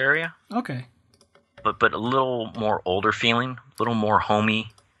Asakusa area. Okay. But a little more older feeling, a little more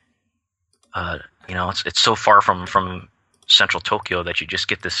homey. It's so far from central Tokyo that you just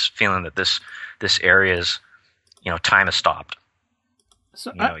get this feeling that this area is, time has stopped.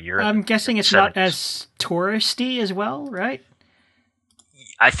 So I'm guessing it's not as touristy as well, right?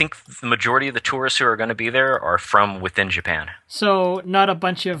 I think the majority of the tourists who are going to be there are from within Japan. So not a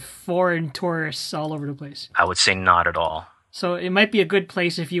bunch of foreign tourists all over the place. I would say not at all. So it might be a good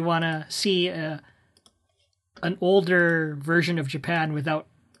place if you want to see an older version of Japan without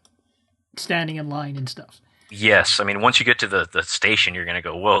standing in line and stuff. Yes, I mean, once you get to the station, you're going to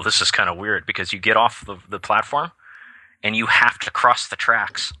go, whoa, this is kind of weird, because you get off the platform and you have to cross the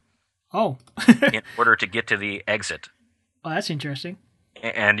tracks. Oh. in order to get to the exit. Oh, that's interesting.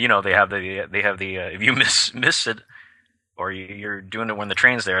 And they have the if you miss it, or you're doing it when the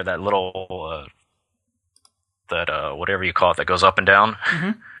train's there, that little whatever you call it that goes up and down,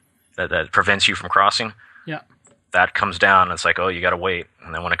 mm-hmm. that prevents you from crossing. Yeah. That comes down, and it's like, oh, you got to wait,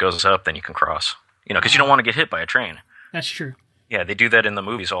 and then when it goes up, then you can cross. Because you don't want to get hit by a train. That's true. Yeah, they do that in the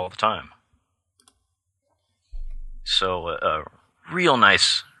movies all the time. So, real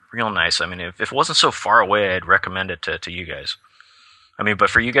nice, real nice. I mean, if it wasn't so far away, I'd recommend it to you guys. I mean, but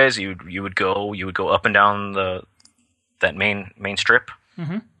for you guys, you would go up and down that main strip,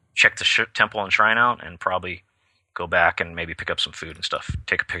 check the temple and shrine out, and probably go back and maybe pick up some food and stuff.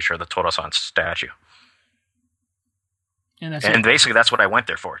 Take a picture of the Toro-san statue. And basically, that's what I went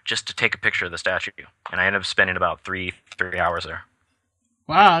there for, just to take a picture of the statue. And I ended up spending about three hours there.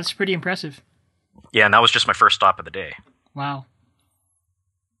 Wow, that's pretty impressive. Yeah, and that was just my first stop of the day. Wow.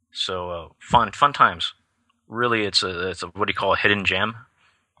 So fun times. Really, it's a what do you call a hidden gem?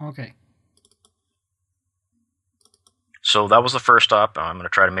 Okay. So that was the first stop. I'm going to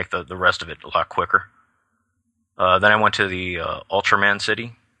try to make the rest of it a lot quicker. Then I went to the Ultraman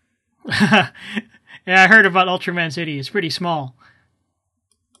City. Yeah, I heard about Ultraman City. It's pretty small.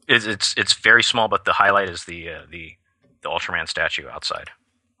 It's very small, but the highlight is the Ultraman statue outside.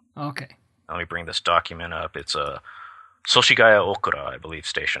 Okay. Let me bring this document up. It's a Soshigaya Okura, I believe,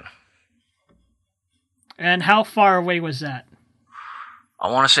 station. And how far away was that?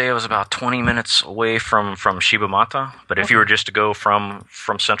 I want to say it was about 20 minutes away from Shibamata, but if you were just to go from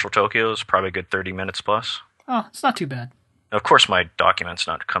central Tokyo, it's probably a good 30 minutes plus. Oh, it's not too bad. Of course, my document's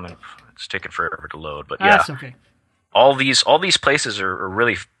not coming. It's taking forever to load, but yeah. That's okay. All these places are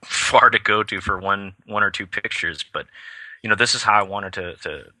really far to go to for one or two pictures, but this is how I wanted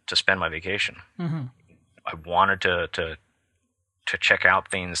to spend my vacation. Mm-hmm. I wanted to check out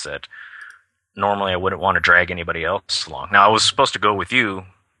things that normally I wouldn't want to drag anybody else along. Now, I was supposed to go with you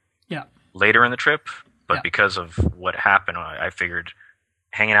later in the trip, but because of what happened, I figured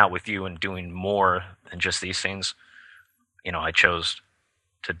hanging out with you and doing more than just these things, I chose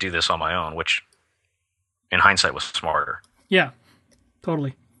to do this on my own, which in hindsight was smarter. Yeah,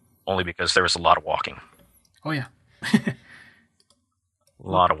 totally. Only because there was a lot of walking. Oh, yeah. A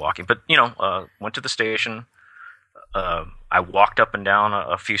lot of walking. But, went to the station. I walked up and down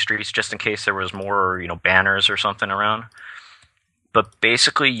a few streets just in case there was more, banners or something around. But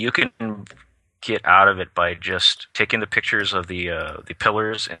basically, you can get out of it by just taking the pictures of the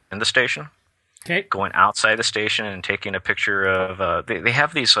pillars in the station. Okay. Going outside the station and taking a picture of... they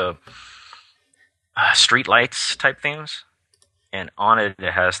have these street lights type things. And on it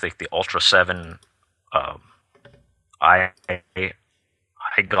has the Ultra 7 eye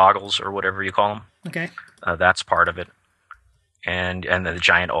goggles or whatever you call them. Okay. That's part of it. And the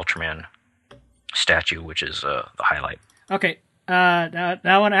giant Ultraman statue, which is the highlight. Okay. Now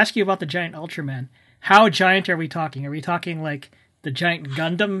I want to ask you about the giant Ultraman. How giant are we talking? Are we talking like the giant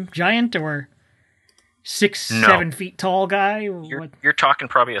Gundam giant or 7 feet tall guy? You're talking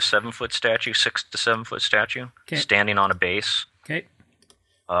probably a 7-foot statue, 6 to 7 foot statue, standing on a base. Okay.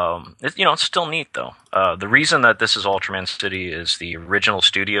 It's still neat though. The reason that this is Ultraman City is the original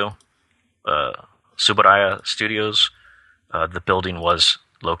studio, Subaraya Studios. The building was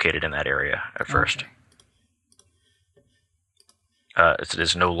located in that area at first. Okay. It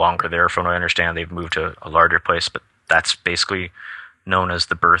is no longer there, from what I understand. They've moved to a larger place, but that's basically known as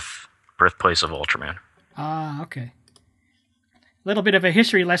the birthplace of Ultraman. Ah, okay. A little bit of a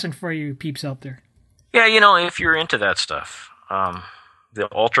history lesson for you peeps out there. Yeah, if you're into that stuff. The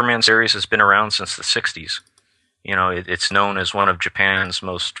Ultraman series has been around since the 60s. It's known as one of Japan's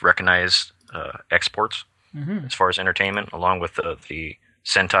most recognized exports as far as entertainment, along with the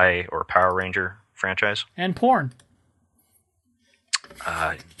Sentai or Power Ranger franchise. And porn.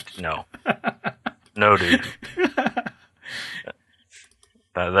 No. No, dude.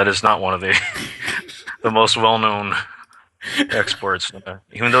 That is not one of the most well-known exports,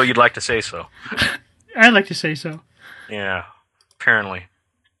 even though you'd like to say so. I'd like to say so. Yeah, apparently.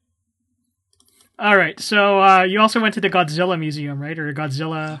 All right, so you also went to the Godzilla Museum, right? Or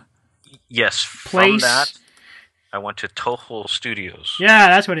Godzilla Yes, place? From that, I went to Toho Studios. Yeah,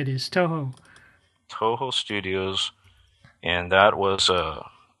 that's what it is, Toho. Toho Studios, and that was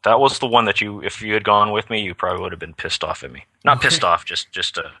the one that if you had gone with me, you probably would have been pissed off at me. Not pissed off, just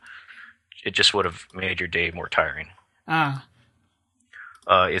it just would have made your day more tiring. Ah.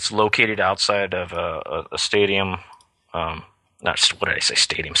 It's located outside of a stadium. Not what did I say?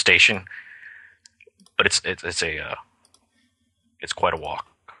 Stadium station. But it's quite a walk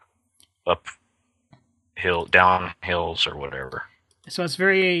up hill, down hills or whatever. So it's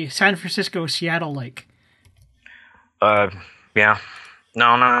very San Francisco, Seattle like. Yeah.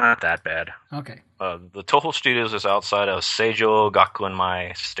 No, not that bad. Okay. The Toho Studios is outside of Seijo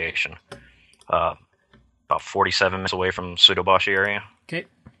Gakuinmai Station. About 47 minutes away from Sudobashi area. Okay.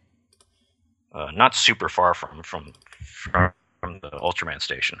 Not super far from the Ultraman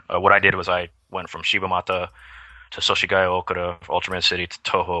station. What I did was I went from Shibamata to Soshigaya Okura, Ultraman City to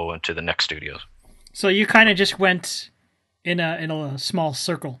Toho, and to the next studios. So you kind of just went in a small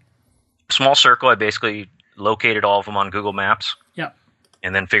circle. Small circle. I basically located all of them on Google Maps. Yeah.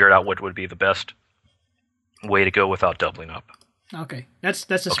 And then figured out what would be the best way to go without doubling up. Okay, that's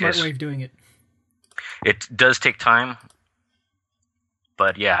a smart way of doing it. It does take time,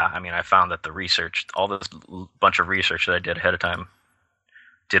 but yeah, I mean, I found that the research, all this bunch of research that I did ahead of time,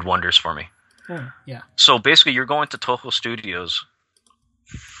 did wonders for me. Oh, yeah. So basically, you're going to Toho Studios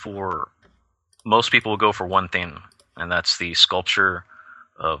for, most people will go for one thing, and that's the sculpture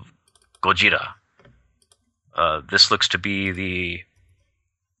of Gojira. This looks to be the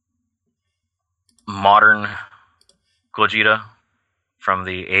modern Gojira from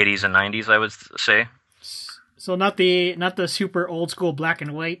the 80s and 90s, I would say. So not the super old school black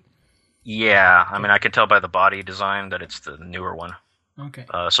and white. Yeah, I mean, I can tell by the body design that it's the newer one. Okay.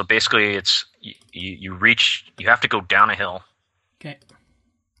 So basically, it's you have to go down a hill. Okay.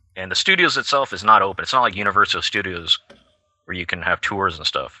 And the studios itself is not open. It's not like Universal Studios where you can have tours and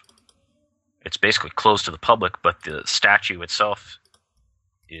stuff. It's basically closed to the public, but the statue itself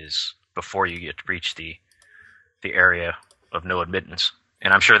is before you get to reach the area of no admittance.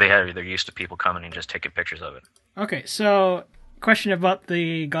 And I'm sure they're used to people coming and just taking pictures of it. Okay, so question about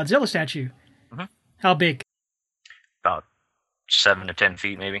the Godzilla statue. Mm-hmm. How big? About 7 to 10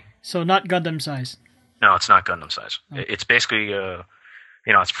 feet, maybe. So not Gundam size? No, it's not Gundam size. Okay. It's basically,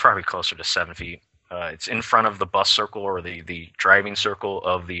 it's probably closer to 7 feet. It's in front of the bus circle or the driving circle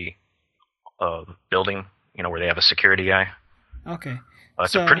of the building, where they have a security guy. Okay.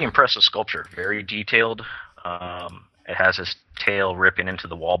 It's a pretty impressive sculpture. Very detailed. It has his tail ripping into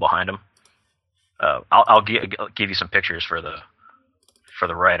the wall behind him. I'll give you some pictures for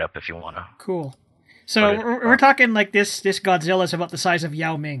the write-up if you want to. Cool. So we're talking like this Godzilla is about the size of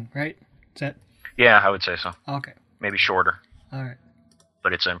Yao Ming, right? Is that? Yeah, I would say so. Okay. Maybe shorter. All right.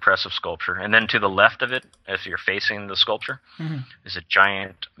 But it's an impressive sculpture. And then to the left of it, as you're facing the sculpture, is a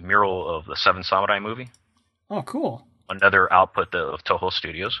giant mural of the Seven Samurai movie. Oh, cool. Another output of Toho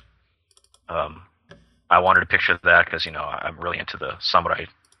Studios. I wanted a picture of that because, I'm really into the samurai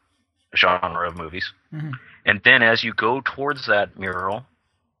genre of movies. Mm-hmm. And then as you go towards that mural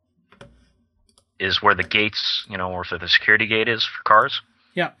is where the gates, where the security gate is for cars.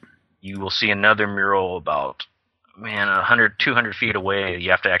 Yeah. You will see another mural about, 100, 200 feet away.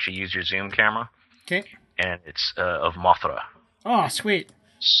 You have to actually use your zoom camera. Okay. And it's of Mothra. Oh, sweet.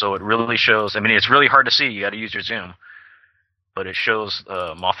 So it really shows, it's really hard to see. You got to use your zoom. But it shows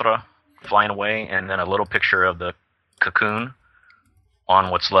Mothra flying away, and then a little picture of the cocoon on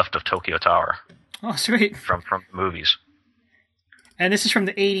what's left of Tokyo Tower. Oh, sweet. From movies. And this is from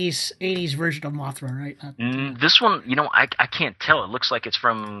the 80s version of Mothra, right? This one, I can't tell. It looks like it's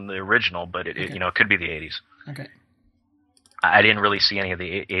from the original, but it could be the 80s. Okay. I didn't really see any of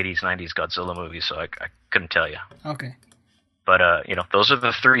the 80s, 90s Godzilla movies, so I couldn't tell you. Okay. But, those are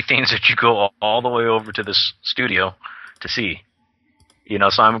the three things that you go all the way over to this studio to see.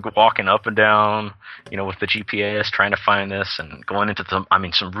 So I'm walking up and down, with the GPS, trying to find this, and going into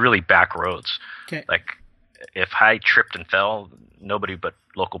some really back roads. Okay. Like, if I tripped and fell, nobody but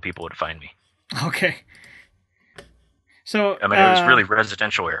local people would find me. Okay. So, it was really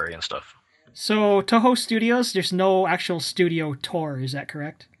residential area and stuff. So, Toho Studios, there's no actual studio tour, is that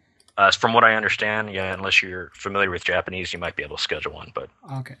correct? From what I understand, yeah, unless you're familiar with Japanese, you might be able to schedule one, but...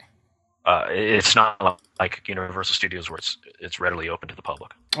 Okay. It's not like Universal Studios where it's readily open to the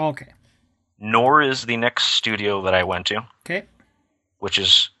public. Okay. Nor is the next studio that I went to. Okay. Which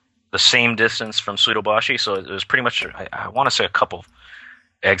is the same distance from Suidobashi, so it was pretty much, I want to say a couple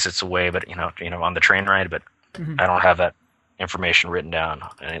exits away, but on the train ride, but I don't have that information written down.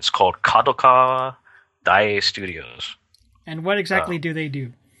 And it's called Kadokawa Dai Studios. And what exactly do they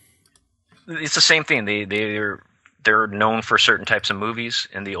do? It's the same thing. They're known for certain types of movies.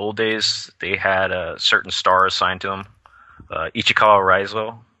 In the old days, they had a certain star assigned to them. Ichikawa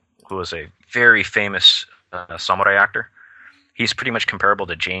Raizo, who was a very famous samurai actor. He's pretty much comparable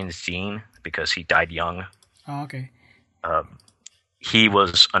to James Dean because he died young. Oh, okay. He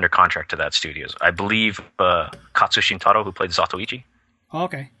was under contract to that studios. I believe Katsu Shintaro, who played Zatoichi. Oh,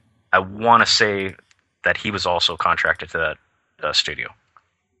 okay. I want to say that he was also contracted to that studio.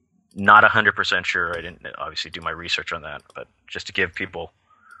 Not 100% sure. I didn't obviously do my research on that, but just to give people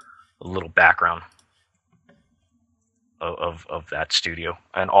a little background of that studio.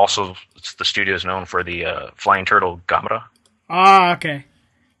 And also, the studio is known for the Flying Turtle Gamera. Ah, okay.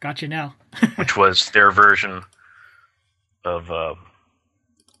 Got you now. Which was their version of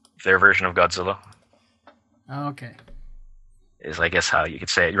Godzilla. Okay. is I guess how you could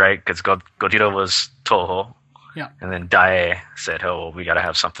say it, right? Because Gogeta was Toho, Yeah. and then Daiei said, "Oh, well, we got to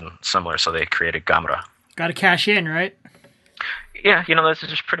have something similar," so they created Gamera. Got to cash in, right? Yeah, that's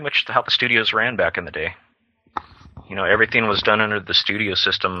just pretty much how the studios ran back in the day. Everything was done under the studio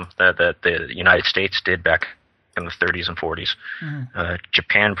system that the United States did back in the 30s and 40s. Mm-hmm.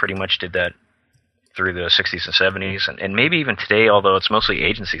 Japan pretty much did that through the 60s and 70s, and maybe even today, although it's mostly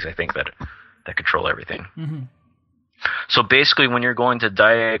agencies, I think, that control everything. Mm-hmm. So basically, when you're going to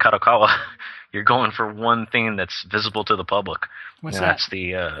Daiei Kadokawa, you're going for one thing that's visible to the public. What's that? That's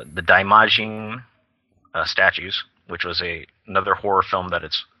the Daimajin statues, which was another horror film that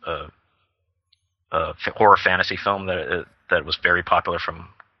it's horror fantasy film that was very popular from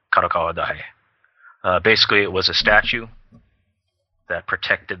Kadokawa Daiei. Basically, it was a statue that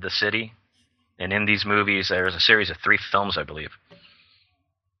protected the city. And in these movies, there was a series of 3 films, I believe.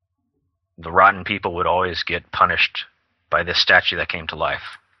 The rotten people would always get punished by this statue that came to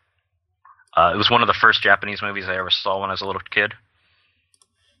life. It was one of the first Japanese movies I ever saw when I was a little kid.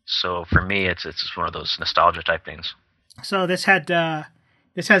 So for me, it's one of those nostalgia type things. So this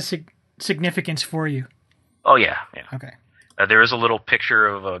has significance for you. Oh yeah. Okay. There is a little picture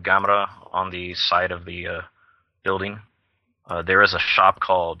of Gamera on the side of the building. There is a shop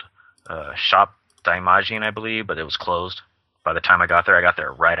called Shop Daimajin, I believe, but it was closed by the time I got there. I got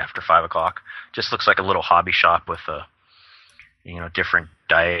there right after 5 o'clock. Just looks like a little hobby shop with different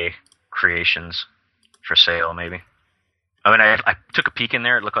Daiei creations for sale, maybe. I mean, I took a peek in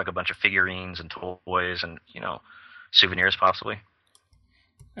there. It looked like a bunch of figurines and toys and souvenirs, possibly.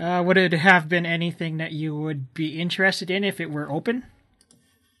 Would it have been anything that you would be interested in if it were open?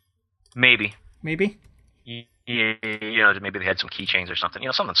 Maybe. Maybe? Yeah, maybe they had some keychains or something.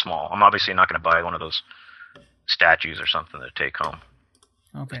 Something small. I'm obviously not going to buy one of those statues or something to take home.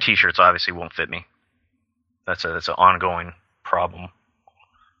 Okay. The T-shirts obviously won't fit me. That's an ongoing problem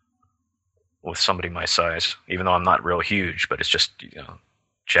with somebody my size. Even though I'm not real huge, but it's just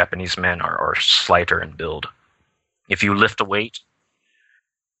Japanese men are slighter in build. If you lift a weight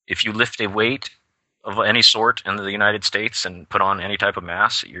of any sort in the United States and put on any type of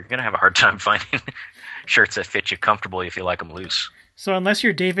mass, you're going to have a hard time finding shirts that fit you comfortably if you like them loose. So unless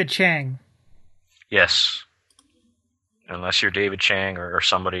you're David Chang. Yes. Unless you're David Chang or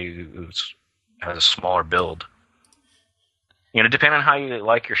somebody who has a smaller build. Depending on how you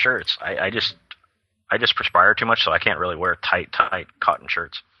like your shirts. I just perspire too much, so I can't really wear tight cotton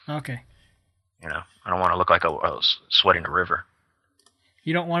shirts. Okay. I don't want to look like I was sweating a river.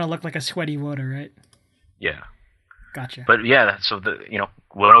 You don't want to look like a sweaty water, right? Yeah. Gotcha. But yeah, so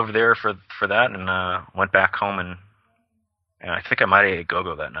went over there for that and went back home and I think I might have ate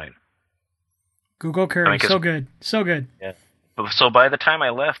go-go that night. Google curry, so good. So good. Yeah. So by the time I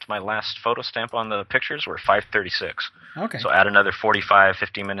left, my last photo stamp on the pictures were 5:36. Okay. So add another 45,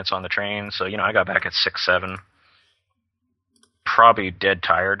 50 minutes on the train. So, I got back at 6, 7. Probably dead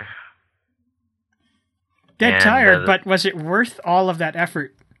tired. Tired, but was it worth all of that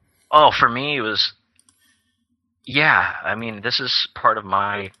effort? Oh, for me, it was... Yeah, I mean, this is part of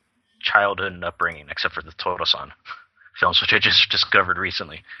my childhood and upbringing, except for the Toro-san films, which I just discovered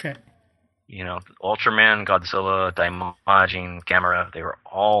recently. Okay. Ultraman, Godzilla, Daimajin, Gamera, they were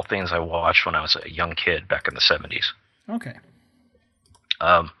all things I watched when I was a young kid back in the 70s. Okay.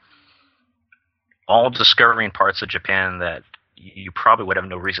 All discovering parts of Japan that you probably would have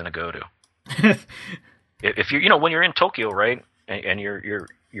no reason to go to. If you when you're in Tokyo, right, and you're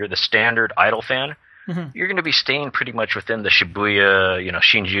the standard Idol fan, mm-hmm. You're going to be staying pretty much within the Shibuya,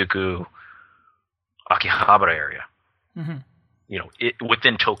 Shinjuku, Akihabara area. Mm-hmm.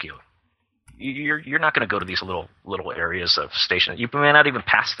 Within Tokyo. You're not going to go to these little areas of stations. You may not even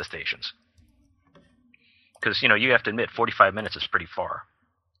pass the stations. Because, you have to admit, 45 minutes is pretty far.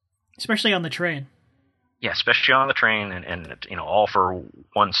 Especially on the train. Yeah, especially on the train and all for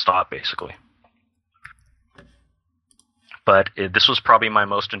one stop, basically. But this was probably my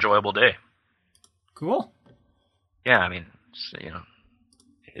most enjoyable day. Cool. Yeah, I mean,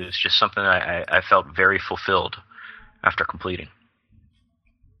 it was just something I felt very fulfilled after completing.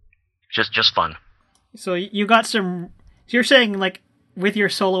 Just fun. So you got some... You're saying, like, with your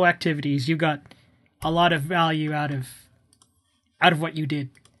solo activities, you got a lot of value out of what you did.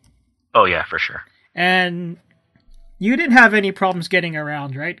 Oh, yeah, for sure. And you didn't have any problems getting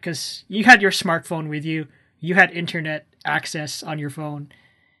around, right? Because you had your smartphone with you. You had internet access on your phone.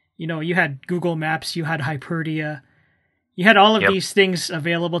 You had Google Maps. You had Hyperdia. You had all of these things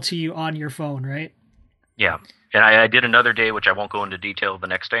available to you on your phone, right? Yeah. And I did another day, which I won't go into detail the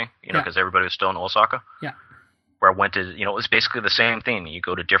next day, because everybody was still in Osaka. Yeah. Where I went to, it was basically the same thing. You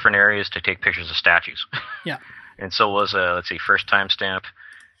go to different areas to take pictures of statues. Yeah. And so was let's see, first timestamp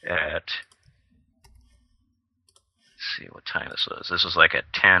at, let's see what time this was. This was like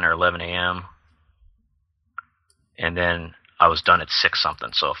at 10 or 11 a.m. And then I was done at 6 something.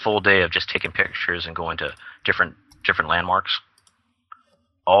 So a full day of just taking pictures and going to different landmarks,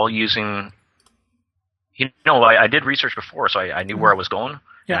 all using. I did research before, so I knew where I was going,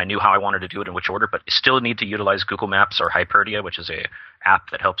 and I knew how I wanted to do it in which order. But you still need to utilize Google Maps or Hyperdia, which is a app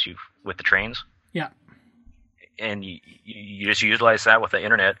that helps you with the trains. Yeah. And you just utilize that with the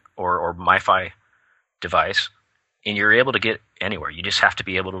internet or MiFi device, and you're able to get anywhere. You just have to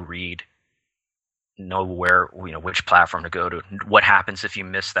be able to read, know where, which platform to go to. What happens if you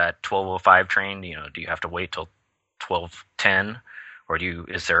miss that 12:05 train? Do you have to wait till 12:10, or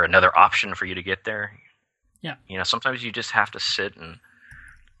is there another option for you to get there? Yeah. Sometimes you just have to sit and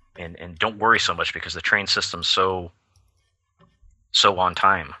don't worry so much, because the train system's so on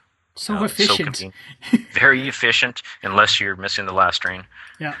time. So efficient. So very efficient, unless you're missing the last train.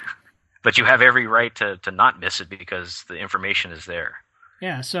 Yeah. But you have every right to not miss it, because the information is there.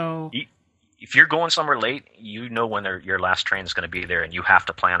 Yeah, so if you're going somewhere late, when your last train is going to be there, and you have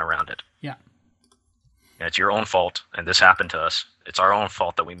to plan around it. Yeah. And it's your own fault, and this happened to us. It's our own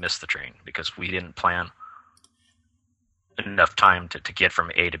fault that we missed the train, because we didn't plan enough time to get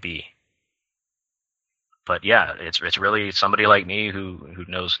from A to B. But yeah, it's really somebody like me who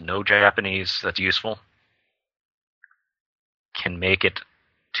knows no Japanese that's useful can make it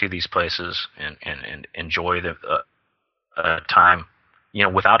to these places and enjoy the time,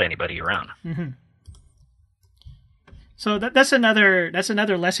 without anybody around. Mm-hmm. So that's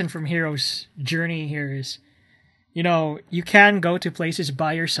another lesson from Hero's journey here is, you can go to places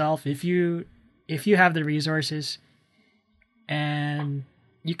by yourself if you have the resources, and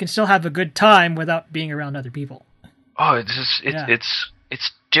you can still have a good time without being around other people. Oh,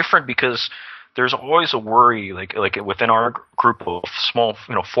 it's different, because there's always a worry, like within our group of small,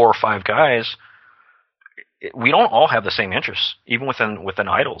 4 or 5 guys, we don't all have the same interests, even within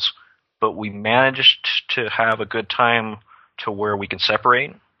idols, but we managed to have a good time to where we can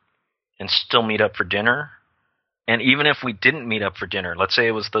separate and still meet up for dinner. And even if we didn't meet up for dinner, let's say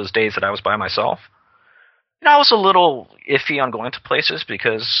it was those days that I was by myself, I was a little iffy on going to places,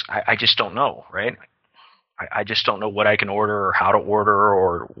 because I just don't know, right? I just don't know what I can order or how to order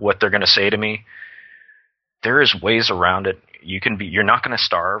or what they're going to say to me. There is ways around it. You're not going to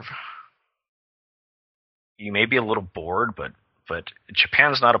starve. You may be a little bored, but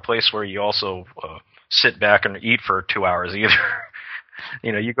Japan's not a place where you also sit back and eat for 2 hours either.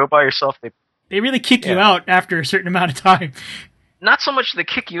 You go by yourself. They really kick you out after a certain amount of time. Not so much they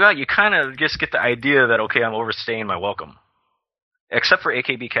kick you out, you kind of just get the idea that, okay, I'm overstaying my welcome. Except for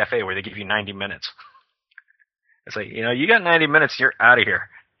AKB Cafe, where they give you 90 minutes. It's like, you got 90 minutes, you're out of here.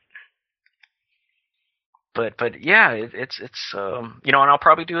 But yeah, it's and I'll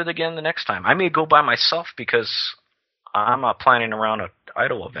probably do it again the next time. I may go by myself, because I'm planning around an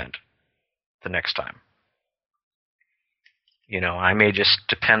idol event the next time. I may just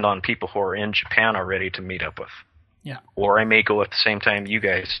depend on people who are in Japan already to meet up with. Yeah. Or I may go at the same time you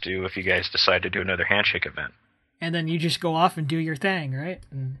guys do, if you guys decide to do another handshake event. And then you just go off and do your thing, right?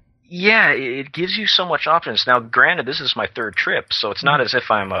 Yeah, it gives you so much options. Now, granted, this is my 3rd trip, so it's not as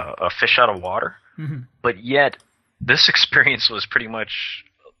if I'm a fish out of water. Mm-hmm. But yet, this experience was pretty much,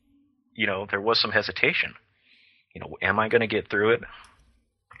 there was some hesitation. Am I going to get through it?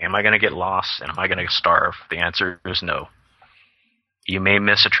 Am I going to get lost? And am I going to starve? The answer is no. You may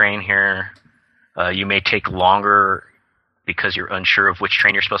miss a train here. You may take longer because you're unsure of which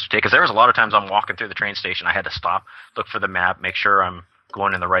train you're supposed to take. Because there was a lot of times I'm walking through the train station, I had to stop, look for the map, make sure I'm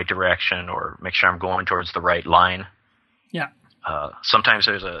going in the right direction, or make sure I'm going towards the right line. Yeah. Sometimes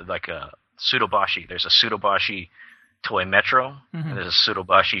there's a Sudobashi. There's a Sudobashi Toei Metro, and there's a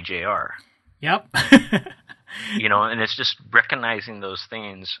Sudobashi JR. Yep. And it's just recognizing those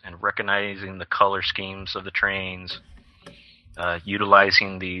things and recognizing the color schemes of the trains.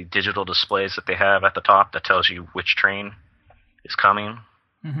 Utilizing the digital displays that they have at the top that tells you which train is coming.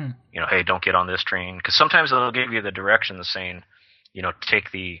 Mm-hmm. Hey, don't get on this train. Because sometimes they'll give you the directions saying,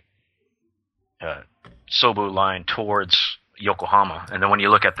 take the Sobu line towards Yokohama. And then when you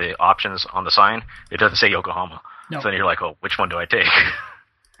look at the options on the sign, it doesn't say Yokohama. No. So then you're like, oh, which one do I take?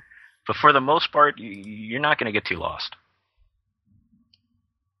 But for the most part, you're not going to get too lost.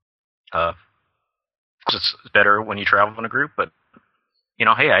 It's better when you travel in a group, but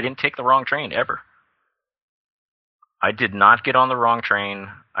hey, I didn't take the wrong train ever. I did not get on the wrong train.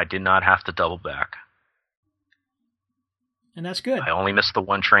 I did not have to double back. And that's good. I only missed the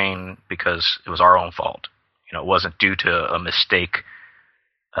one train because it was our own fault. It wasn't due to a mistake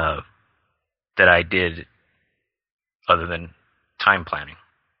that I did other than time planning.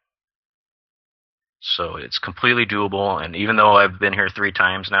 So it's completely doable, and even though I've been here 3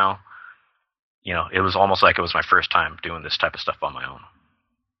 times now, it was almost like it was my first time doing this type of stuff on my own.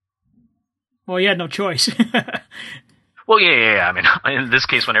 Well, you had no choice. Well, yeah. I mean, in this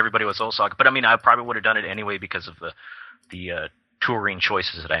case, when everybody was Osaka, but I mean, I probably would have done it anyway because of the touring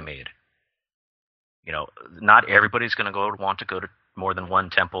choices that I made. Not everybody's going to want to go to more than one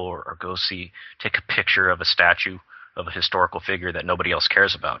temple or take a picture of a statue of a historical figure that nobody else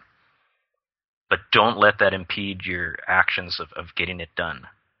cares about. But don't let that impede your actions of getting it done.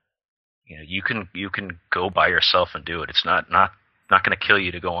 You can go by yourself and do it. It's not going to kill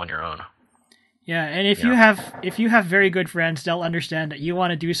you to go on your own. Yeah, and if you have very good friends, they'll understand that you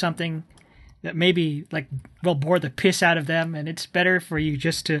want to do something that maybe will bore the piss out of them, and it's better for you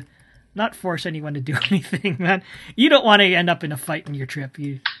just to not force anyone to do anything, man. You don't want to end up in a fight in your trip.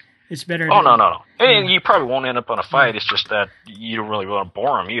 It's better. Oh, no. And you probably won't end up on a fight. It's just that you don't really want to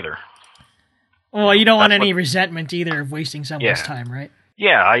bore them either. Well, you don't want any resentment either of wasting someone's time, right?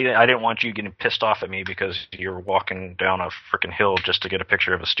 Yeah, I didn't want you getting pissed off at me because you're walking down a freaking hill just to get a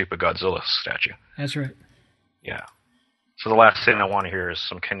picture of a stupid Godzilla statue. That's right. Yeah. So the last thing I want to hear is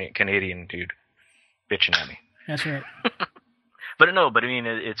some Canadian dude bitching at me. That's right. But I mean,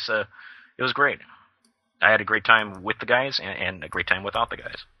 it was great. I had a great time with the guys and a great time without the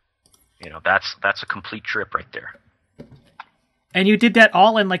guys. That's a complete trip right there. And you did that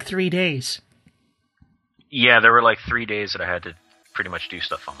all in 3 days. Yeah, there were 3 days that I had to pretty much do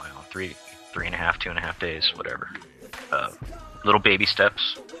stuff on my own. 2.5 days, whatever. Little baby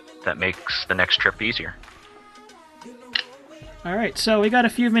steps that makes the next trip easier. All right, so we got a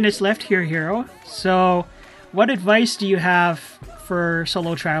few minutes left here, Hiro. So, what advice do you have for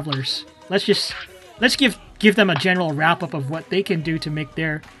solo travelers? Let's give them a general wrap up of what they can do to make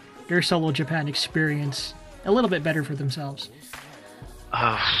their solo Japan experience a little bit better for themselves.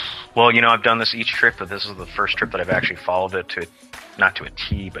 Well, I've done this each trip, but this is the first trip that I've actually followed it not to a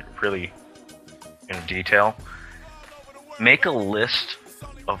T, but really in detail. Make a list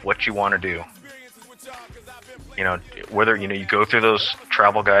of what you want to do. Whether, you go through those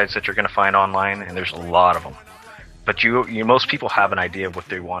travel guides that you're going to find online, and there's a lot of them. But most people have an idea of what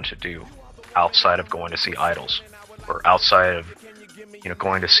they want to do outside of going to see idols, or outside of,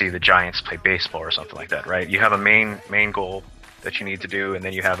 going to see the Giants play baseball or something like that, right? You have a main goal that you need to do, and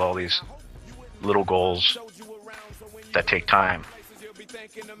then you have all these little goals that take time.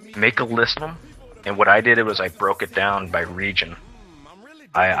 Make a list of them, and what I did was I broke it down by region.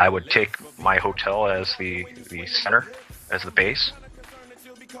 I would take my hotel as the center, as the base,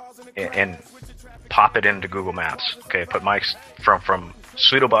 and pop it into Google Maps. Okay, put my from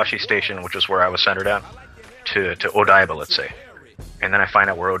Suidobashi Station, which is where I was centered at, to Odaiba, let's say. And then I find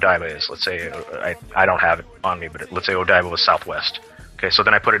out where Odaiba is. Let's say, I don't have it on me, but let's say Odaiba was southwest. Okay, so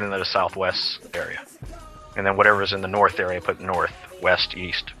then I put it into the southwest area. And then whatever is in the north area, I put north, west,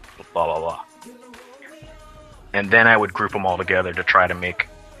 east, blah, blah, blah. And then I would group them all together to try to make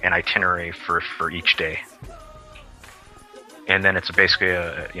an itinerary for each day. And then it's basically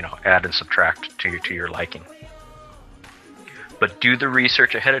add and subtract to your liking. But do the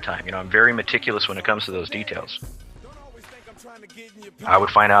research ahead of time. I'm very meticulous when it comes to those details. I would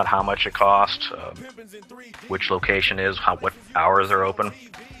find out how much it costs, which location is, what hours they're open.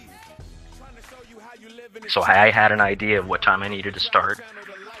 So I had an idea of what time I needed to start.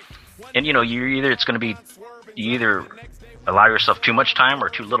 And you either allow yourself too much time or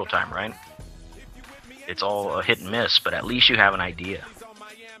too little time, right? It's all a hit and miss, but at least you have an idea.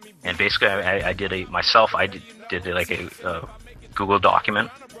 And basically, I did a Google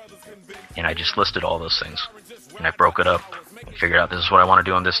document, and I just listed all those things, and I broke it up and figured out this is what I want to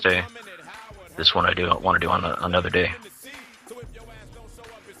do on this day, this one I want to do on another day,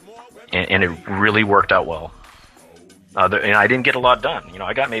 and it really worked out well. And I didn't get a lot done.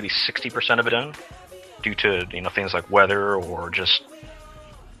 I got maybe 60% of it done due to things like weather or just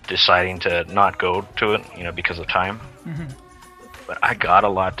deciding to not go to it, because of time. Mm-hmm. But I got a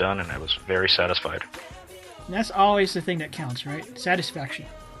lot done, and I was very satisfied. And that's always the thing that counts, right? Satisfaction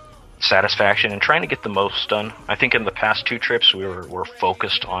And trying to get the most done. I think in the past 2 trips we were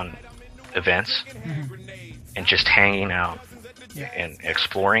focused on events, mm-hmm. and just hanging out, and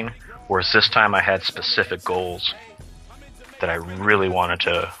exploring, whereas this time I had specific goals that I really wanted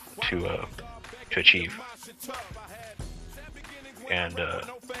to achieve. And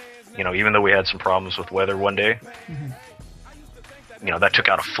even though we had some problems with weather one day, mm-hmm. That took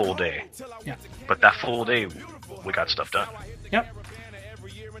out a full day. Yeah. But that full day, we got stuff done. Yep.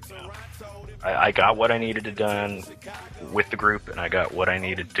 I got what I needed to done with the group, and I got what I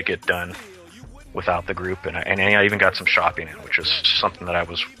needed to get done without the group, and I even got some shopping in, which was something that I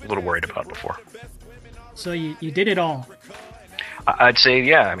was a little worried about before. So you did it all. I'd say,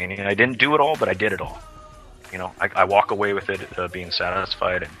 yeah. I mean, I didn't do it all, but I did it all. You know, I walk away with it being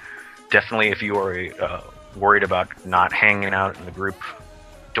satisfied. And definitely, if you are worried about not hanging out in the group,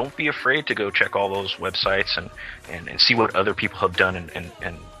 don't be afraid to go check all those websites and see what other people have done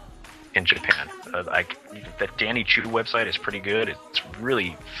in Japan. Like that Danny Chu website is pretty good. It's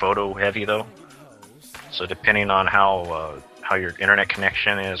really photo heavy though. So depending on how your internet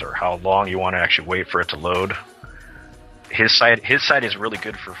connection is or how long you want to actually wait for it to load, his site is really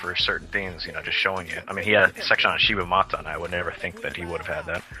good for certain things. You know, just showing you. I mean, he had a section on Shiba Mata, and I would never think that he would have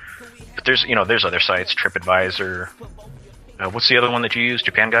had that. But there's other sites, TripAdvisor. What's the other one that you use?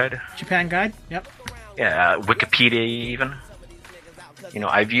 Japan Guide? Japan Guide, yep. Yeah, Wikipedia even. You know,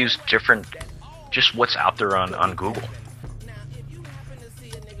 I've used different, just what's out there on Google.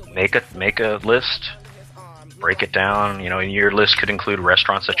 Make a list, break it down. You know, and your list could include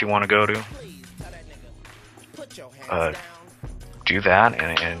restaurants that you want to go to. Do that,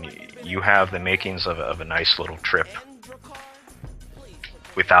 and you have the makings of a nice little trip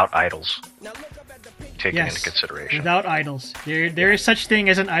without idols taken into consideration. Without idols. There is such thing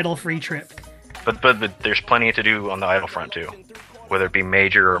as an idol-free trip. But there's plenty to do on the idol front too, whether it be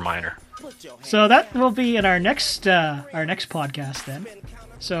major or minor. So that will be in our next podcast then.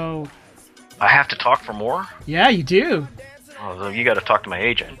 So I have to talk for more? Yeah, you do. Oh, you got to talk to my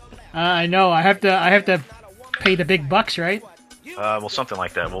agent. I know. I have to pay the big bucks, right? Well, something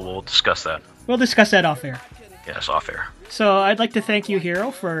like that. We'll discuss that. We'll discuss that off air. Yes, off air. So I'd like to thank you,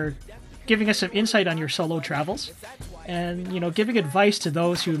 Hiro, for giving us some insight on your solo travels, and giving advice to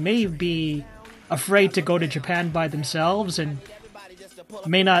those who may be afraid to go to Japan by themselves and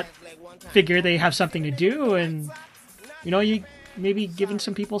may not figure they have something to do, and you maybe giving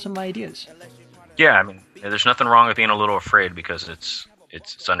some people some ideas. Yeah, I mean, there's nothing wrong with being a little afraid because it's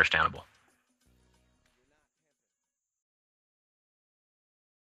understandable.